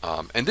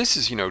 And this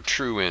is,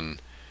 true in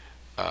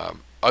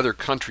other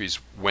countries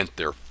went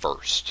there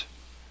first.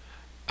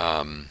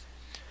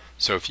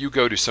 So if you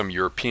go to some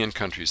European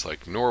countries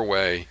like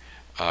Norway,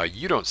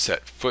 you don't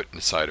set foot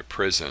inside a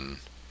prison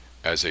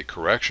as a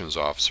corrections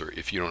officer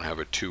if you don't have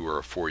a 2 or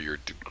a 4-year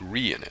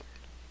degree in it.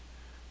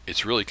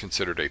 It's really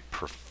considered a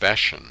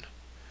profession.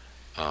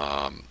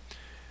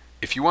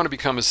 If you want to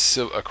become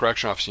a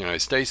correction officer in the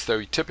United States,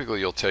 though, typically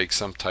you'll take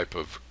some type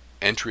of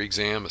entry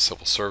exam, a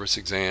civil service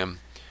exam.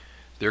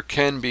 There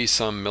can be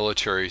some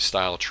military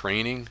style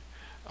training.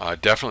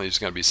 Definitely there's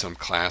going to be some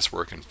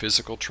classwork and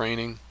physical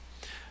training.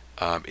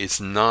 It's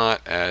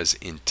not as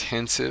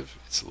intensive.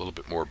 It's a little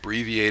bit more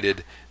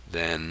abbreviated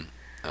than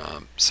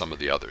some of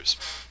the others,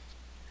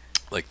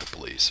 like the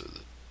police or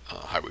the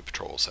highway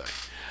patrol, say.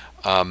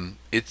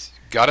 It's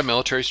got a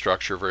military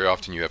structure. Very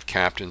often you have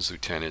captains,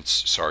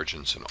 lieutenants,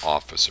 sergeants, and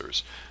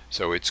officers.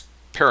 So it's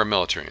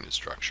paramilitary in its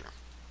structure.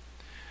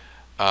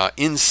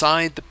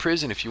 Inside the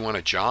prison, if you want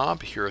a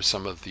job, here are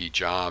some of the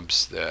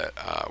jobs that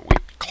we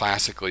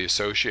classically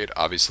associate.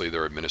 Obviously,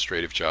 there are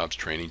administrative jobs,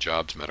 training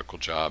jobs, medical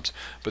jobs,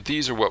 but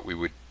these are what we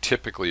would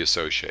typically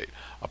associate.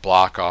 A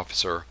block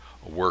officer,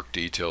 a work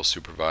detail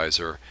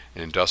supervisor,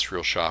 an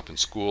industrial shop and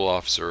school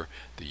officer,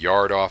 the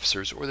yard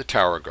officers, or the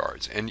tower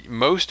guards. And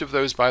most of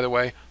those, by the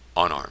way,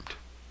 unarmed.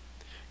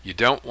 You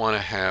don't want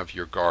to have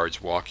your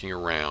guards walking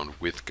around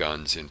with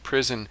guns in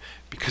prison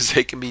because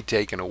they can be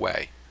taken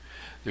away.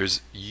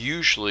 There's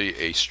usually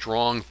a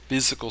strong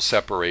physical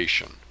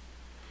separation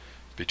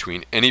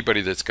between anybody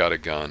that's got a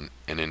gun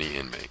and any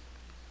inmate.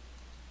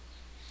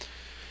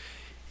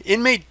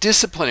 Inmate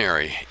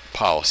disciplinary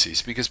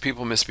policies, because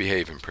people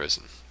misbehave in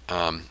prison.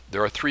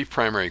 There are three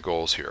primary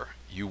goals here.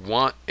 You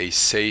want a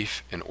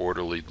safe and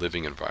orderly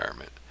living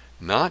environment,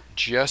 not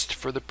just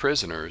for the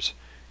prisoners.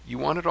 You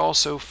want it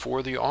also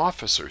for the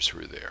officers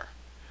who are there.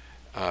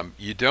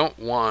 You don't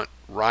want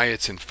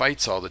riots and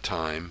fights all the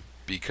time,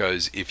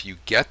 because if you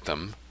get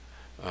them,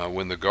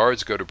 when the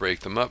guards go to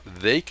break them up,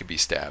 they could be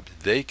stabbed,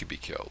 they could be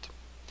killed.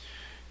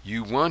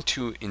 You want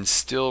to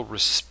instill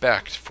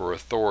respect for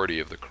authority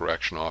of the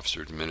correction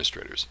officer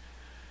administrators.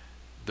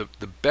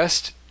 The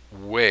best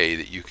way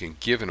that you can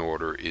give an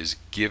order is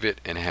give it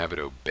and have it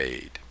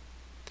obeyed.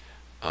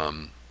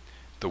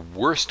 The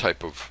worst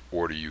type of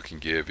order you can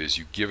give is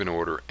you give an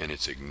order and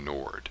it's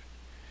ignored.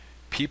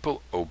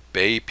 People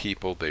obey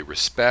people they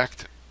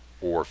respect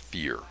or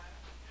fear.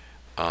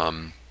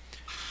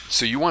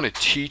 So you want to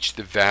teach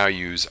the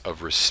values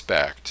of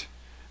respect,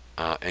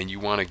 and you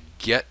want to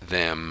get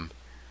them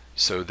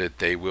so that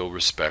they will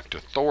respect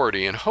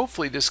authority, and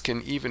hopefully this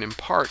can even in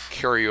part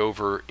carry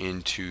over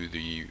into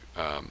the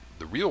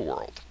real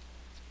world.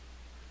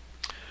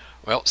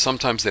 Well,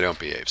 sometimes they don't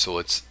behave, so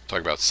let's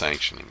talk about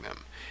sanctioning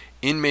them.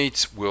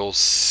 Inmates will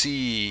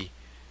see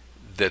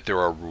that there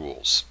are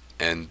rules,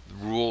 and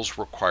rules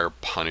require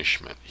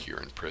punishment here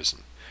in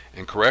prison.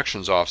 And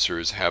corrections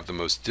officers have the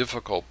most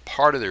difficult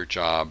part of their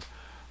job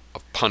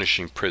of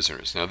punishing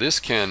prisoners. Now this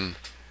can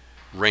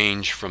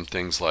range from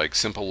things like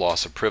simple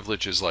loss of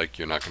privileges, like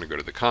you're not going to go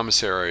to the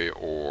commissary,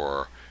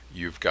 or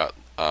you've got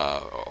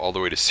all the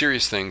way to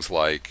serious things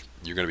like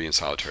you're going to be in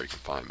solitary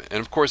confinement.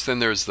 And of course then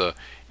there's the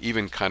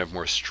even kind of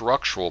more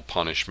structural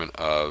punishment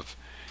of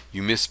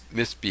you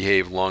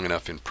misbehave long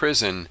enough in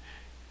prison,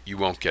 you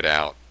won't get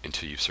out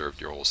until you've served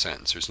your whole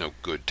sentence. There's no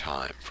good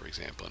time, for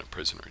example, in a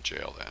prison or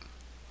jail then.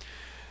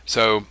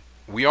 So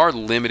we are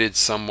limited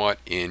somewhat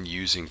in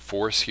using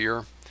force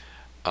here.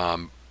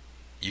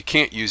 You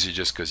can't use it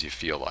just because you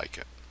feel like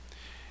it.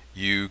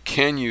 You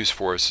can use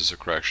force as a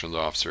corrections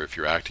officer if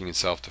you're acting in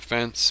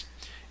self-defense,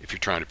 if you're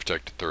trying to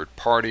protect a third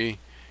party,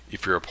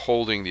 if you're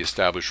upholding the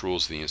established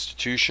rules of the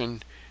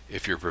institution,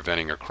 if you're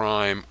preventing a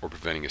crime or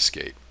preventing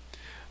escape.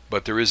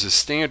 But there is a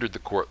standard the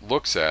court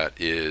looks at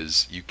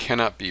is you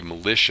cannot be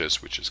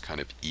malicious, which is kind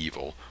of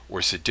evil,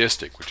 or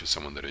sadistic, which is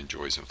someone that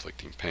enjoys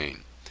inflicting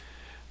pain.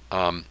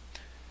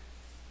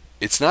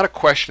 It's not a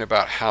question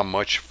about how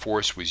much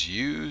force was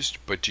used,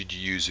 but did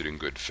you use it in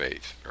good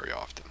faith very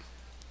often.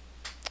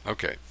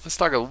 Okay, let's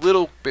talk a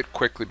little bit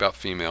quickly about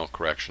female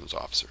corrections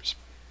officers.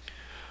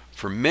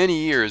 For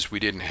many years we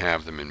didn't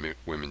have them in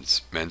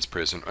men's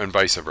prison, and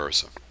vice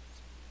versa.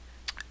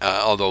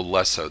 Although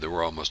less so, there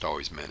were almost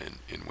always men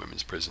in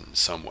women's prison in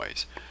some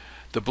ways.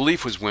 The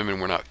belief was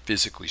women were not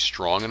physically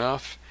strong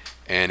enough,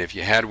 and if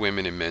you had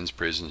women in men's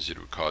prisons it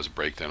would cause a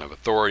breakdown of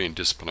authority and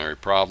disciplinary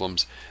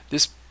problems.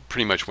 This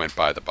pretty much went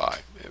by the by,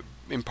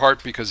 in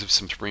part because of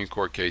some Supreme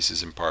Court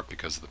cases, in part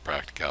because of the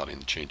practicality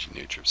and the changing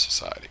nature of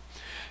society.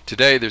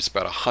 Today there's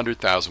about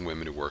 100,000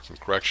 women who work in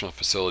correctional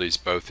facilities,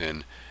 both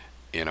in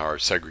our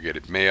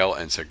segregated male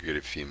and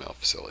segregated female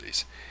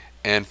facilities.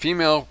 And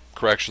female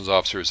corrections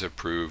officers have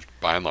proved,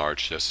 by and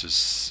large, just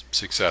as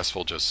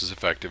successful, just as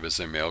effective as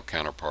their male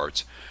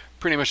counterparts,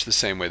 pretty much the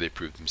same way they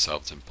proved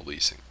themselves in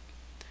policing.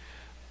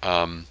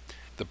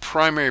 The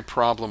primary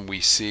problem we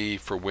see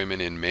for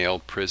women in male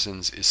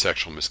prisons is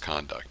sexual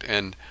misconduct.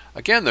 And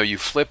again, though, you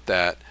flip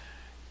that,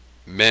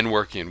 men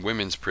working in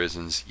women's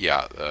prisons,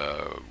 yeah,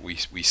 we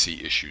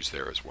see issues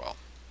there as well.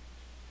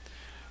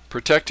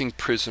 Protecting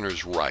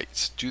prisoners'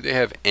 rights. Do they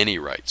have any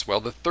rights?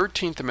 Well, the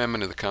 13th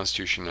Amendment of the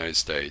Constitution of the United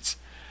States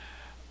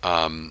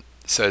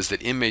says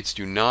that inmates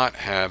do not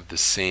have the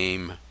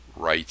same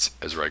rights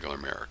as regular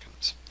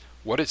Americans.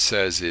 What it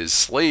says is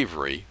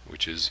slavery,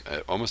 which is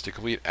almost a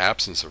complete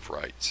absence of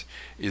rights,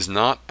 is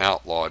not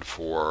outlawed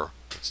for,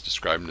 it's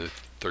described in the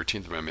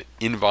 13th Amendment,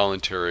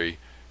 involuntary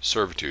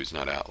servitude is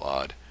not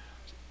outlawed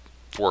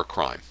for a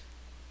crime.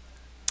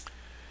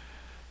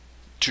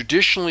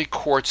 Traditionally,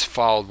 courts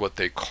followed what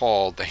they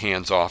called the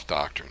hands-off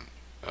doctrine.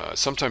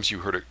 Sometimes you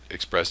heard it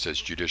expressed as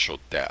judicial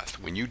death.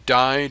 When you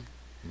died,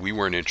 we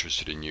weren't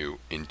interested in you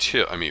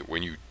until,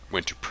 when you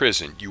went to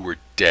prison, you were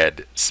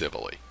dead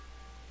civilly.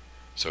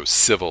 So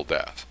civil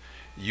death.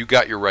 You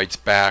got your rights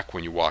back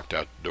when you walked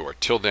out the door.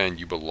 Till then,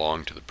 you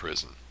belonged to the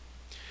prison.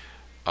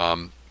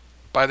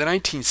 By the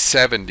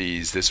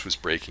 1970s, this was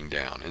breaking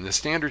down, and the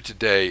standard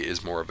today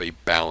is more of a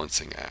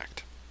balancing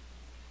act.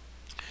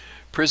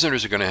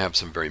 Prisoners are going to have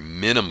some very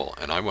minimal,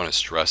 and I want to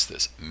stress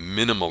this,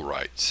 minimal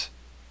rights.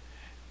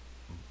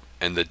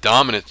 And the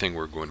dominant thing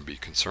we're going to be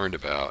concerned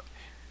about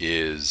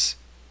is,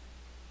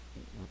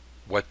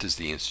 what does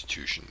the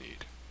institution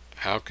need?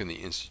 How can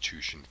the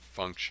institution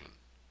function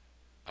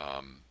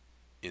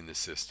in the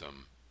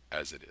system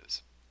as it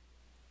is?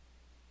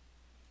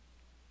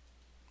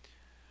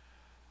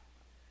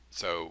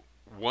 So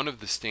one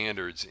of the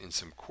standards in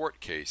some court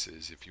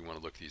cases, if you want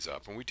to look these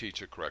up, and we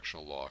teach a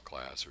correctional law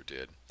class, or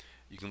did,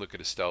 you can look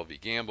at Estelle v.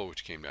 Gamble,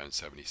 which came down in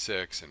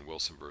 76, and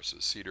Wilson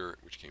versus Cedar,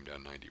 which came down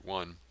in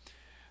 91.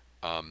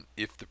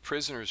 If the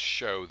prisoners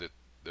show that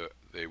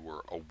they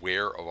were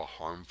aware of a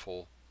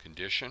harmful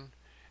condition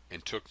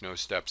and took no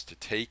steps to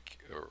take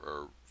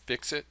or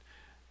fix it,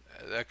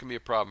 that can be a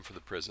problem for the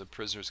prison.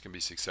 Prisoners can be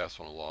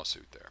successful in a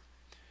lawsuit there.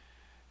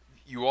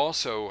 You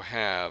also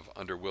have,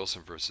 under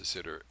Wilson versus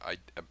Cedar,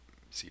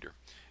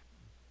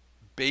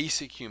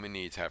 basic human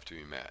needs have to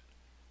be met,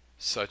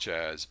 such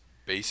as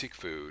basic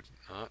food,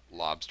 not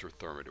lobster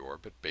thermidor,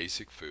 but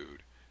basic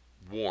food,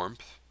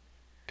 warmth,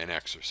 and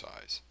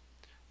exercise.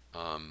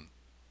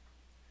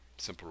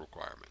 Simple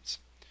requirements.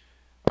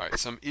 All right,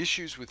 some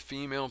issues with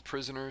female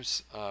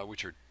prisoners,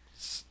 which are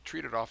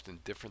treated often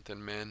different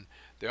than men.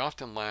 They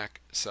often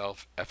lack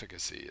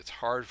self-efficacy. It's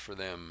hard for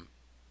them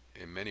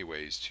in many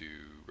ways to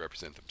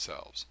represent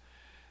themselves.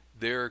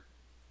 Their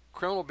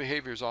criminal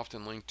behavior is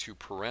often linked to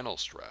parental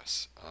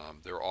stress.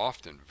 They're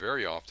often,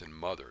 very often,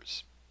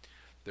 mothers.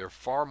 They're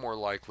far more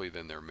likely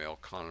than their male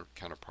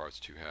counterparts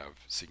to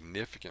have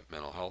significant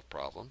mental health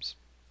problems.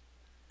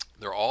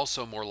 They're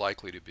also more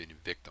likely to be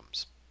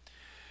victims.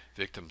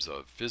 Victims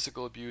of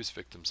physical abuse,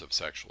 victims of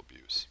sexual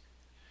abuse.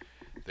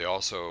 They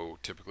also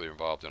typically are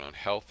involved in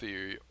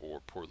unhealthy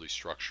or poorly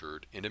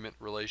structured intimate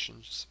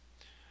relations,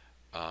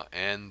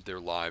 and their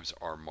lives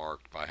are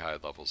marked by high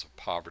levels of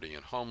poverty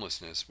and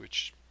homelessness,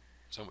 which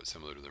is somewhat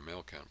similar to their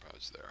male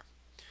counterparts there.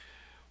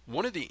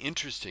 One of the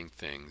interesting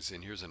things,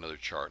 and here's another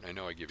chart, and I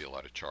know I give you a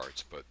lot of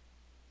charts, but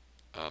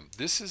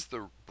this is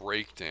the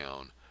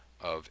breakdown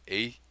of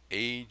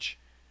age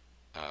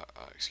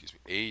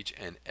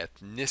and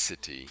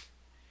ethnicity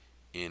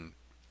in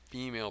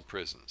female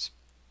prisons.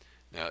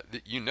 Now,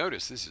 you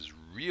notice this is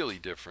really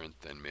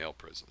different than male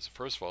prisons.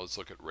 First of all, let's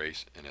look at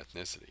race and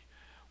ethnicity.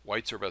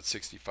 Whites are about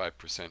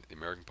 65% of the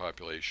American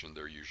population.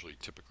 They're usually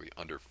typically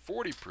under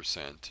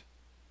 40%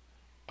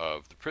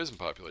 of the prison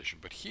population.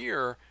 But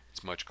here,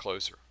 it's much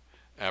closer.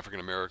 African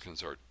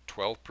Americans are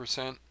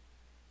 12%.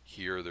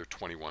 Here, they're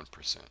 21%.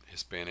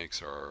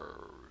 Hispanics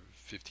are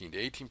 15 to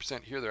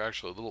 18%. Here, they're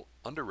actually a little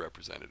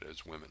underrepresented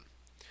as women.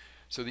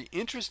 So the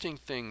interesting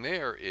thing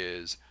there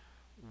is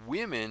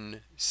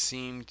women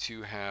seem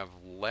to have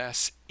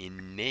less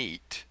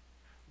innate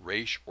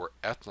race or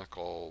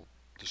ethnical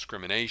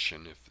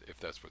discrimination, if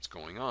that's what's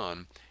going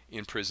on,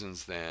 in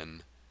prisons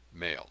than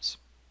males.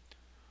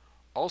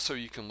 Also,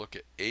 you can look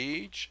at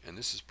age, and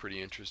this is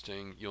pretty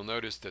interesting. You'll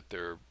notice that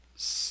they're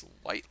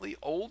slightly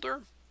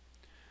older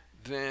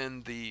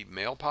than the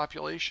male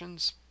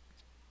populations.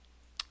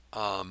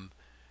 And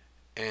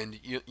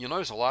you'll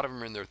notice a lot of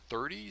them are in their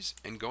 30s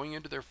and going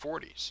into their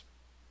 40s.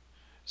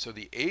 So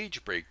the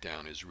age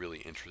breakdown is really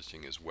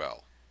interesting as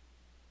well.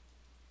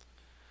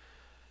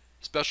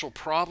 Special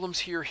problems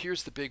here.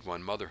 Here's the big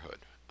one, motherhood.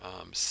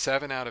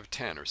 7 out of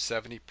 10, or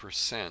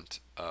 70%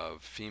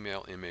 of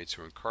female inmates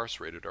who are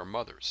incarcerated are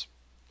mothers,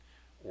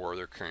 or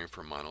they're caring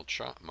for a minor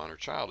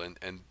child.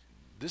 And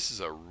this is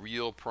a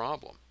real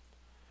problem.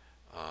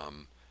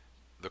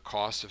 The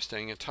cost of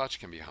staying in touch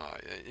can be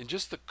high. And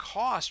just the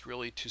cost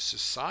really to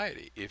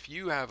society. If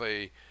you have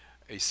a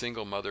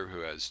single mother who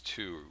has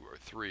 2 or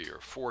 3 or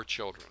 4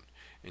 children,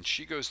 and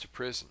she goes to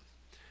prison,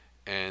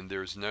 and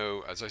there's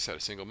no, as I said,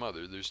 a single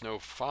mother, there's no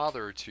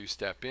father to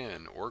step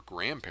in, or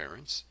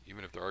grandparents.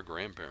 Even if there are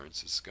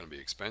grandparents, it's going to be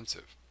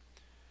expensive.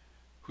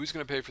 Who's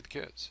going to pay for the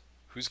kids?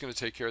 Who's going to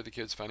take care of the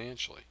kids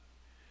financially?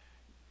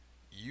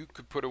 You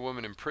could put a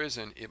woman in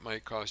prison, it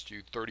might cost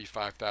you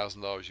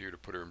 $35,000 a year to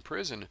put her in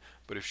prison,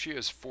 but if she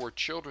has 4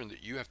 children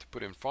that you have to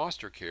put in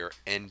foster care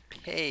and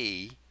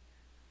pay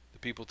the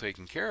people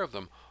taking care of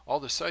them, all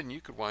of a sudden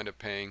you could wind up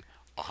paying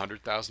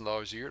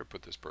 $100,000 a year to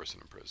put this person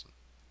in prison.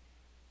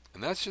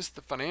 And that's just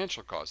the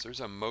financial cost.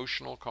 There's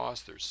emotional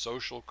costs, there's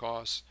social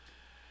costs.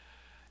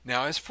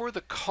 Now, as for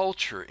the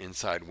culture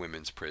inside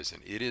women's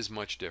prison, it is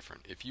much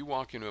different. If you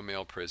walk into a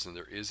male prison,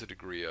 there is a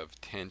degree of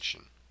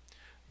tension.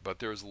 But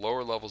there's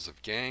lower levels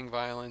of gang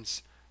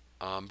violence,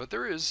 but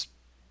there is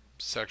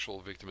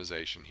sexual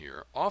victimization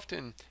here.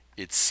 Often,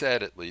 it's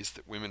said at least,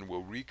 that women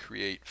will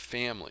recreate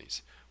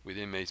families with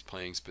inmates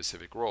playing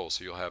specific roles.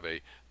 So you'll have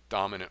a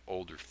dominant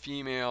older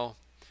female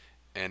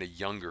and a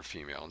younger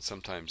female, and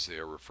sometimes they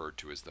are referred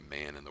to as the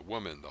man and the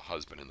woman, the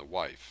husband and the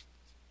wife.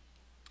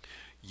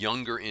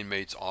 Younger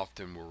inmates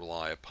often will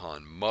rely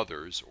upon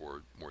mothers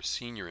or more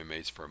senior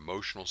inmates for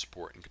emotional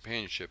support and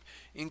companionship,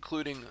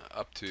 including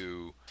up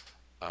to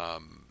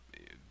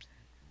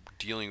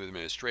dealing with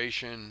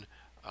administration,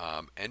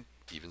 and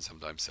even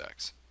sometimes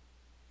sex.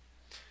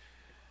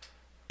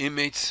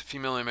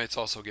 Female inmates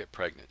also get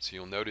pregnant. So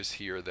you'll notice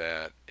here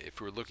that if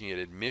we're looking at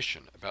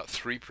admission, about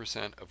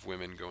 3% of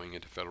women going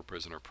into federal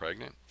prison are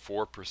pregnant,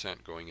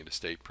 4% going into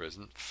state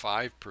prison,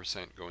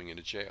 5% going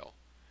into jail.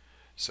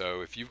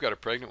 So if you've got a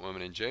pregnant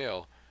woman in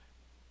jail,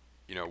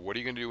 what are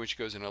you going to do when she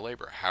goes into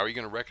labor? How are you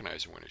going to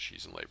recognize her when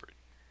she's in labor?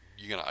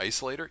 You're going to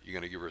isolate her? You're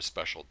going to give her a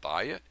special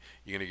diet?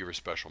 You're going to give her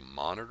special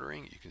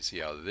monitoring? You can see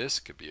how this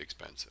could be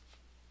expensive.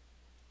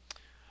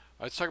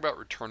 Let's talk about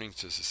returning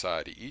to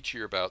society. Each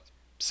year about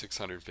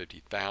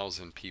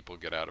 650,000 people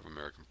get out of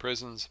American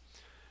prisons.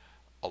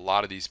 A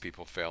lot of these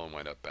people fail and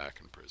wind up back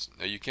in prison.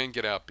 Now you can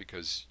get out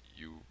because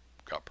you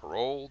got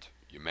paroled,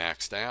 you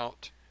maxed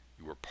out,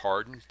 you were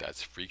pardoned,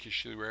 that's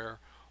freakishly rare,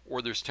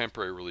 or there's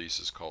temporary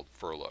releases called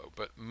furlough,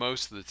 but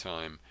most of the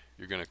time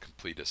you're going to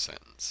complete a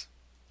sentence.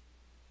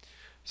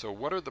 So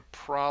what are the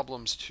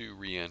problems to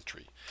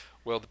reentry?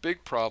 Well, the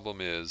big problem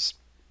is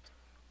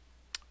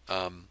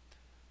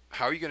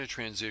how are you going to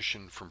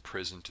transition from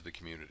prison to the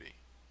community?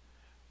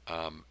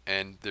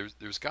 And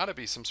there's got to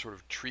be some sort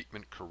of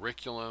treatment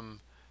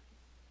curriculum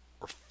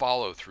or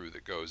follow through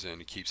that goes in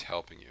and keeps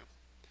helping you.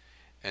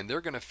 And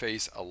they're going to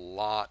face a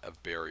lot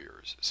of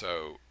barriers.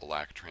 So a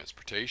lack of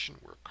transportation,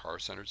 we're a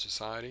car-centered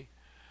society,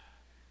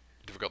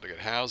 difficult to get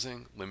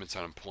housing, limits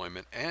on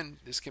employment, and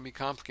this can be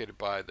complicated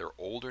by they're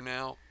older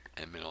now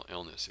and mental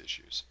illness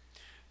issues.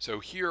 So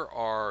here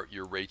are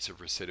your rates of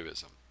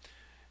recidivism.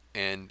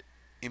 And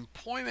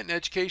employment and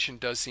education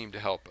does seem to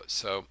help us.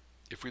 So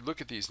if we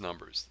look at these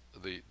numbers,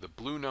 the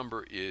blue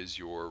number is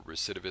your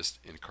recidivist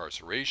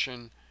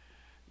incarceration,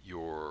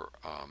 your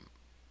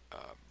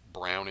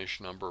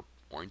brownish number,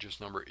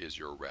 orangish number is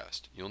your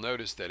arrest. You'll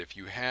notice that if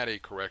you had a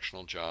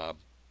correctional job,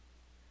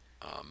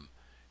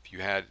 if you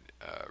had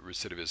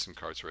recidivist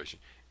incarceration,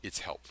 it's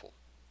helpful.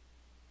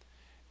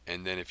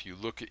 And then if you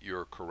look at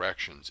your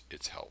corrections,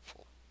 it's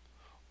helpful.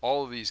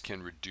 All of these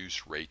can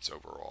reduce rates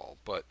overall,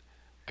 but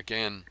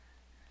again,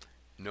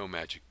 no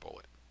magic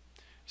bullet.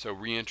 So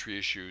reentry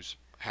issues: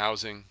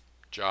 housing,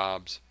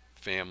 jobs,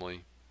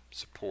 family,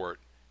 support,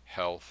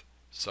 health,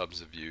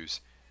 substance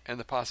abuse, and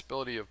the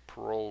possibility of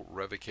parole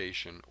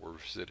revocation or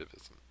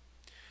recidivism.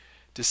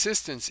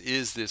 Desistance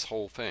is this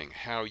whole thing,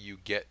 how you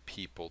get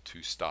people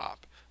to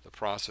stop, the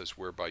process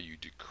whereby you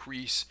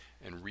decrease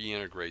and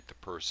reintegrate the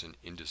person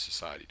into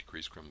society,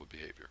 decrease criminal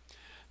behavior.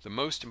 The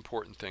most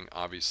important thing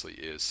obviously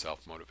is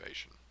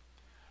self-motivation.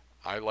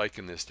 I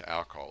liken this to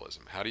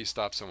alcoholism. How do you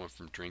stop someone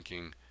from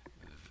drinking?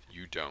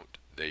 You don't,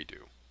 they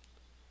do.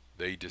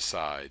 They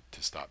decide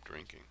to stop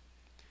drinking.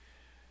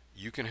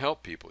 You can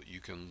help people. You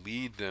can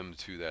lead them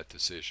to that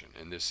decision.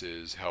 And this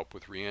is help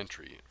with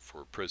reentry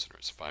for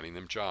prisoners, finding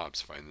them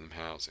jobs, finding them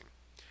housing.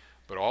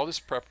 But all this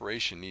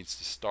preparation needs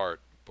to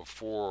start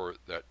before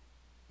that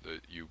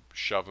you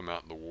shove them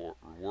out in the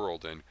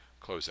world and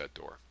close that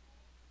door.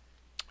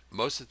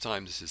 Most of the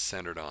time this is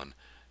centered on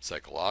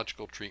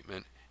psychological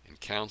treatment and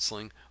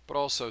counseling, but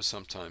also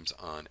sometimes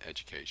on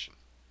education.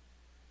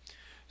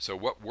 So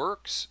what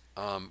works?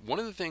 One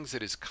of the things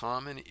that is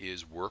common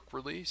is work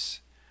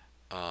release.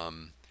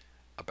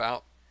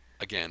 About,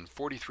 again,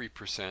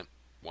 43%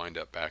 wind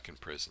up back in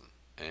prison.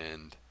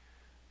 And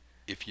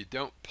if you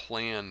don't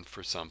plan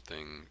for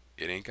something,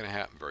 it ain't going to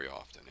happen very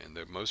often. And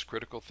the most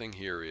critical thing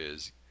here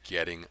is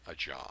getting a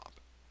job,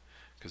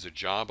 because a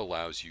job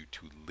allows you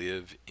to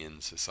live in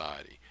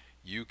society.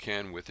 You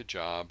can, with a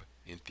job,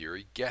 in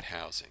theory, get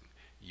housing.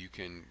 You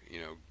can,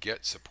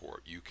 get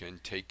support. You can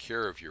take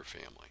care of your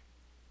family.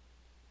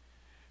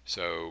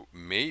 So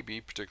maybe,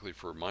 particularly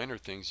for minor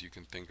things, you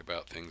can think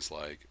about things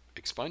like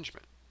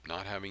expungement,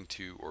 not having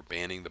to, or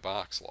banning the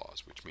box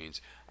laws, which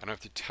means I don't have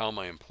to tell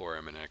my employer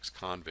I'm an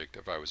ex-convict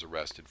if I was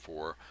arrested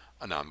for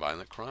a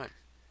nonviolent crime.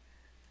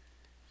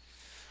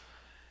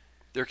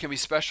 There can be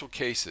special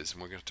cases,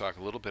 and we're going to talk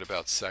a little bit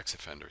about sex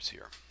offenders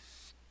here.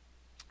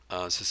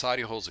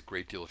 Society holds a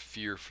great deal of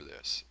fear for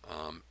this,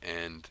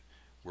 and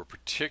we're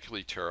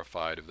particularly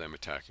terrified of them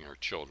attacking our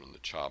children, the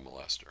child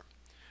molester.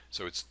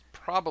 So it's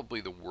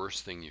probably the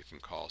worst thing you can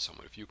call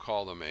someone. If you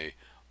call them a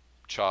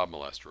child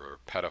molester or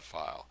a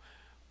pedophile,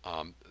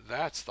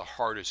 that's the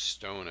hardest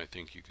stone I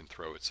think you can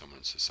throw at someone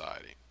in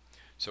society.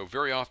 So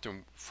very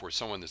often for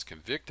someone that's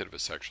convicted of a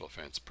sexual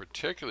offense,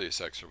 particularly a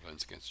sexual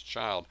offense against a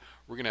child,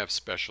 we're going to have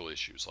special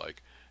issues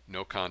like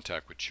no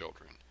contact with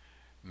children,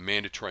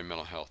 mandatory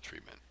mental health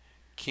treatment,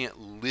 can't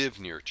live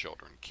near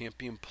children, can't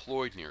be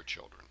employed near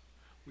children.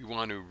 We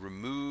want to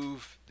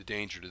remove the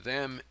danger to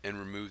them and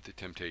remove the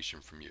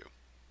temptation from you.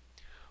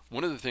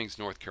 One of the things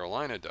North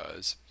Carolina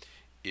does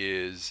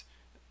is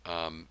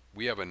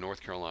We have a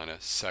North Carolina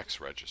sex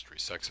registry,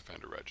 sex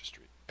offender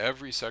registry.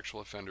 Every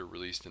sexual offender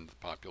released into the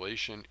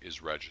population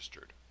is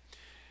registered.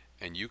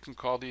 And you can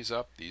call these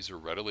up. These are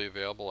readily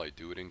available. I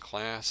do it in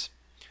class.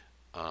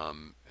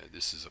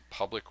 This is a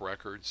public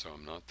record, so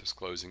I'm not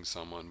disclosing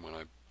someone when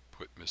I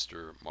put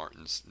Mr.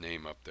 Martin's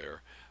name up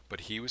there.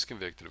 But he was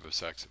convicted of a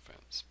sex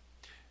offense.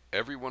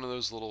 Every one of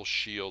those little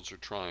shields or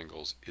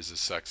triangles is a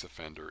sex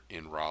offender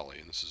in Raleigh,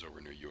 and this is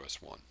over near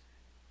US 1.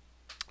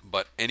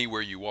 But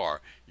anywhere you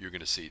are, you're going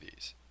to see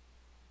these.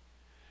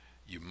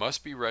 You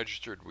must be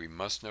registered. We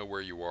must know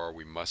where you are.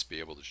 We must be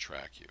able to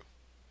track you.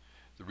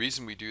 The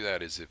reason we do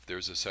that is if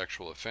there's a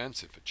sexual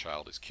offense, if a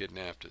child is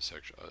kidnapped,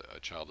 a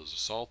child is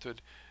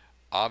assaulted,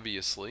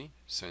 obviously,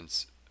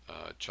 since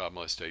child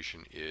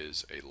molestation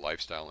is a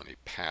lifestyle and a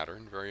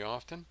pattern very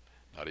often,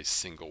 not a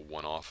single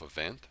one-off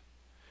event,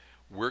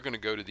 we're going to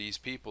go to these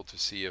people to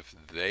see if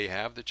they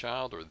have the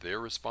child or they're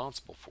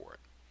responsible for it.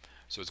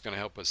 So it's going to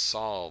help us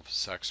solve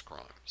sex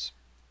crimes.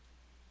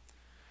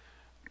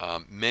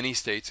 Many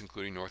states,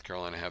 including North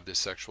Carolina, have this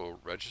sexual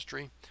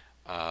registry.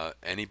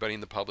 Anybody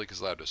in the public is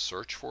allowed to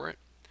search for it.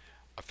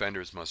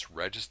 Offenders must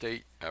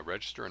register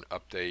and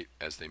update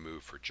as they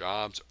move for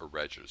jobs or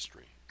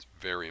registry. It's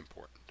very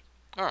important.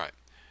 All right.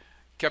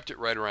 Kept it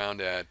right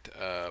around at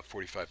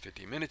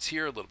 45-50 minutes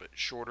here, a little bit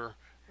shorter,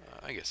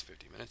 I guess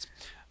 50 minutes.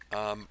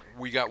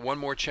 We got one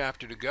more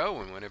chapter to go,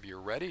 and whenever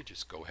you're ready,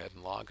 just go ahead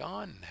and log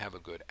on and have a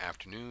good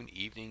afternoon,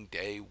 evening,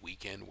 day,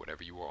 weekend,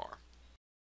 whatever you are.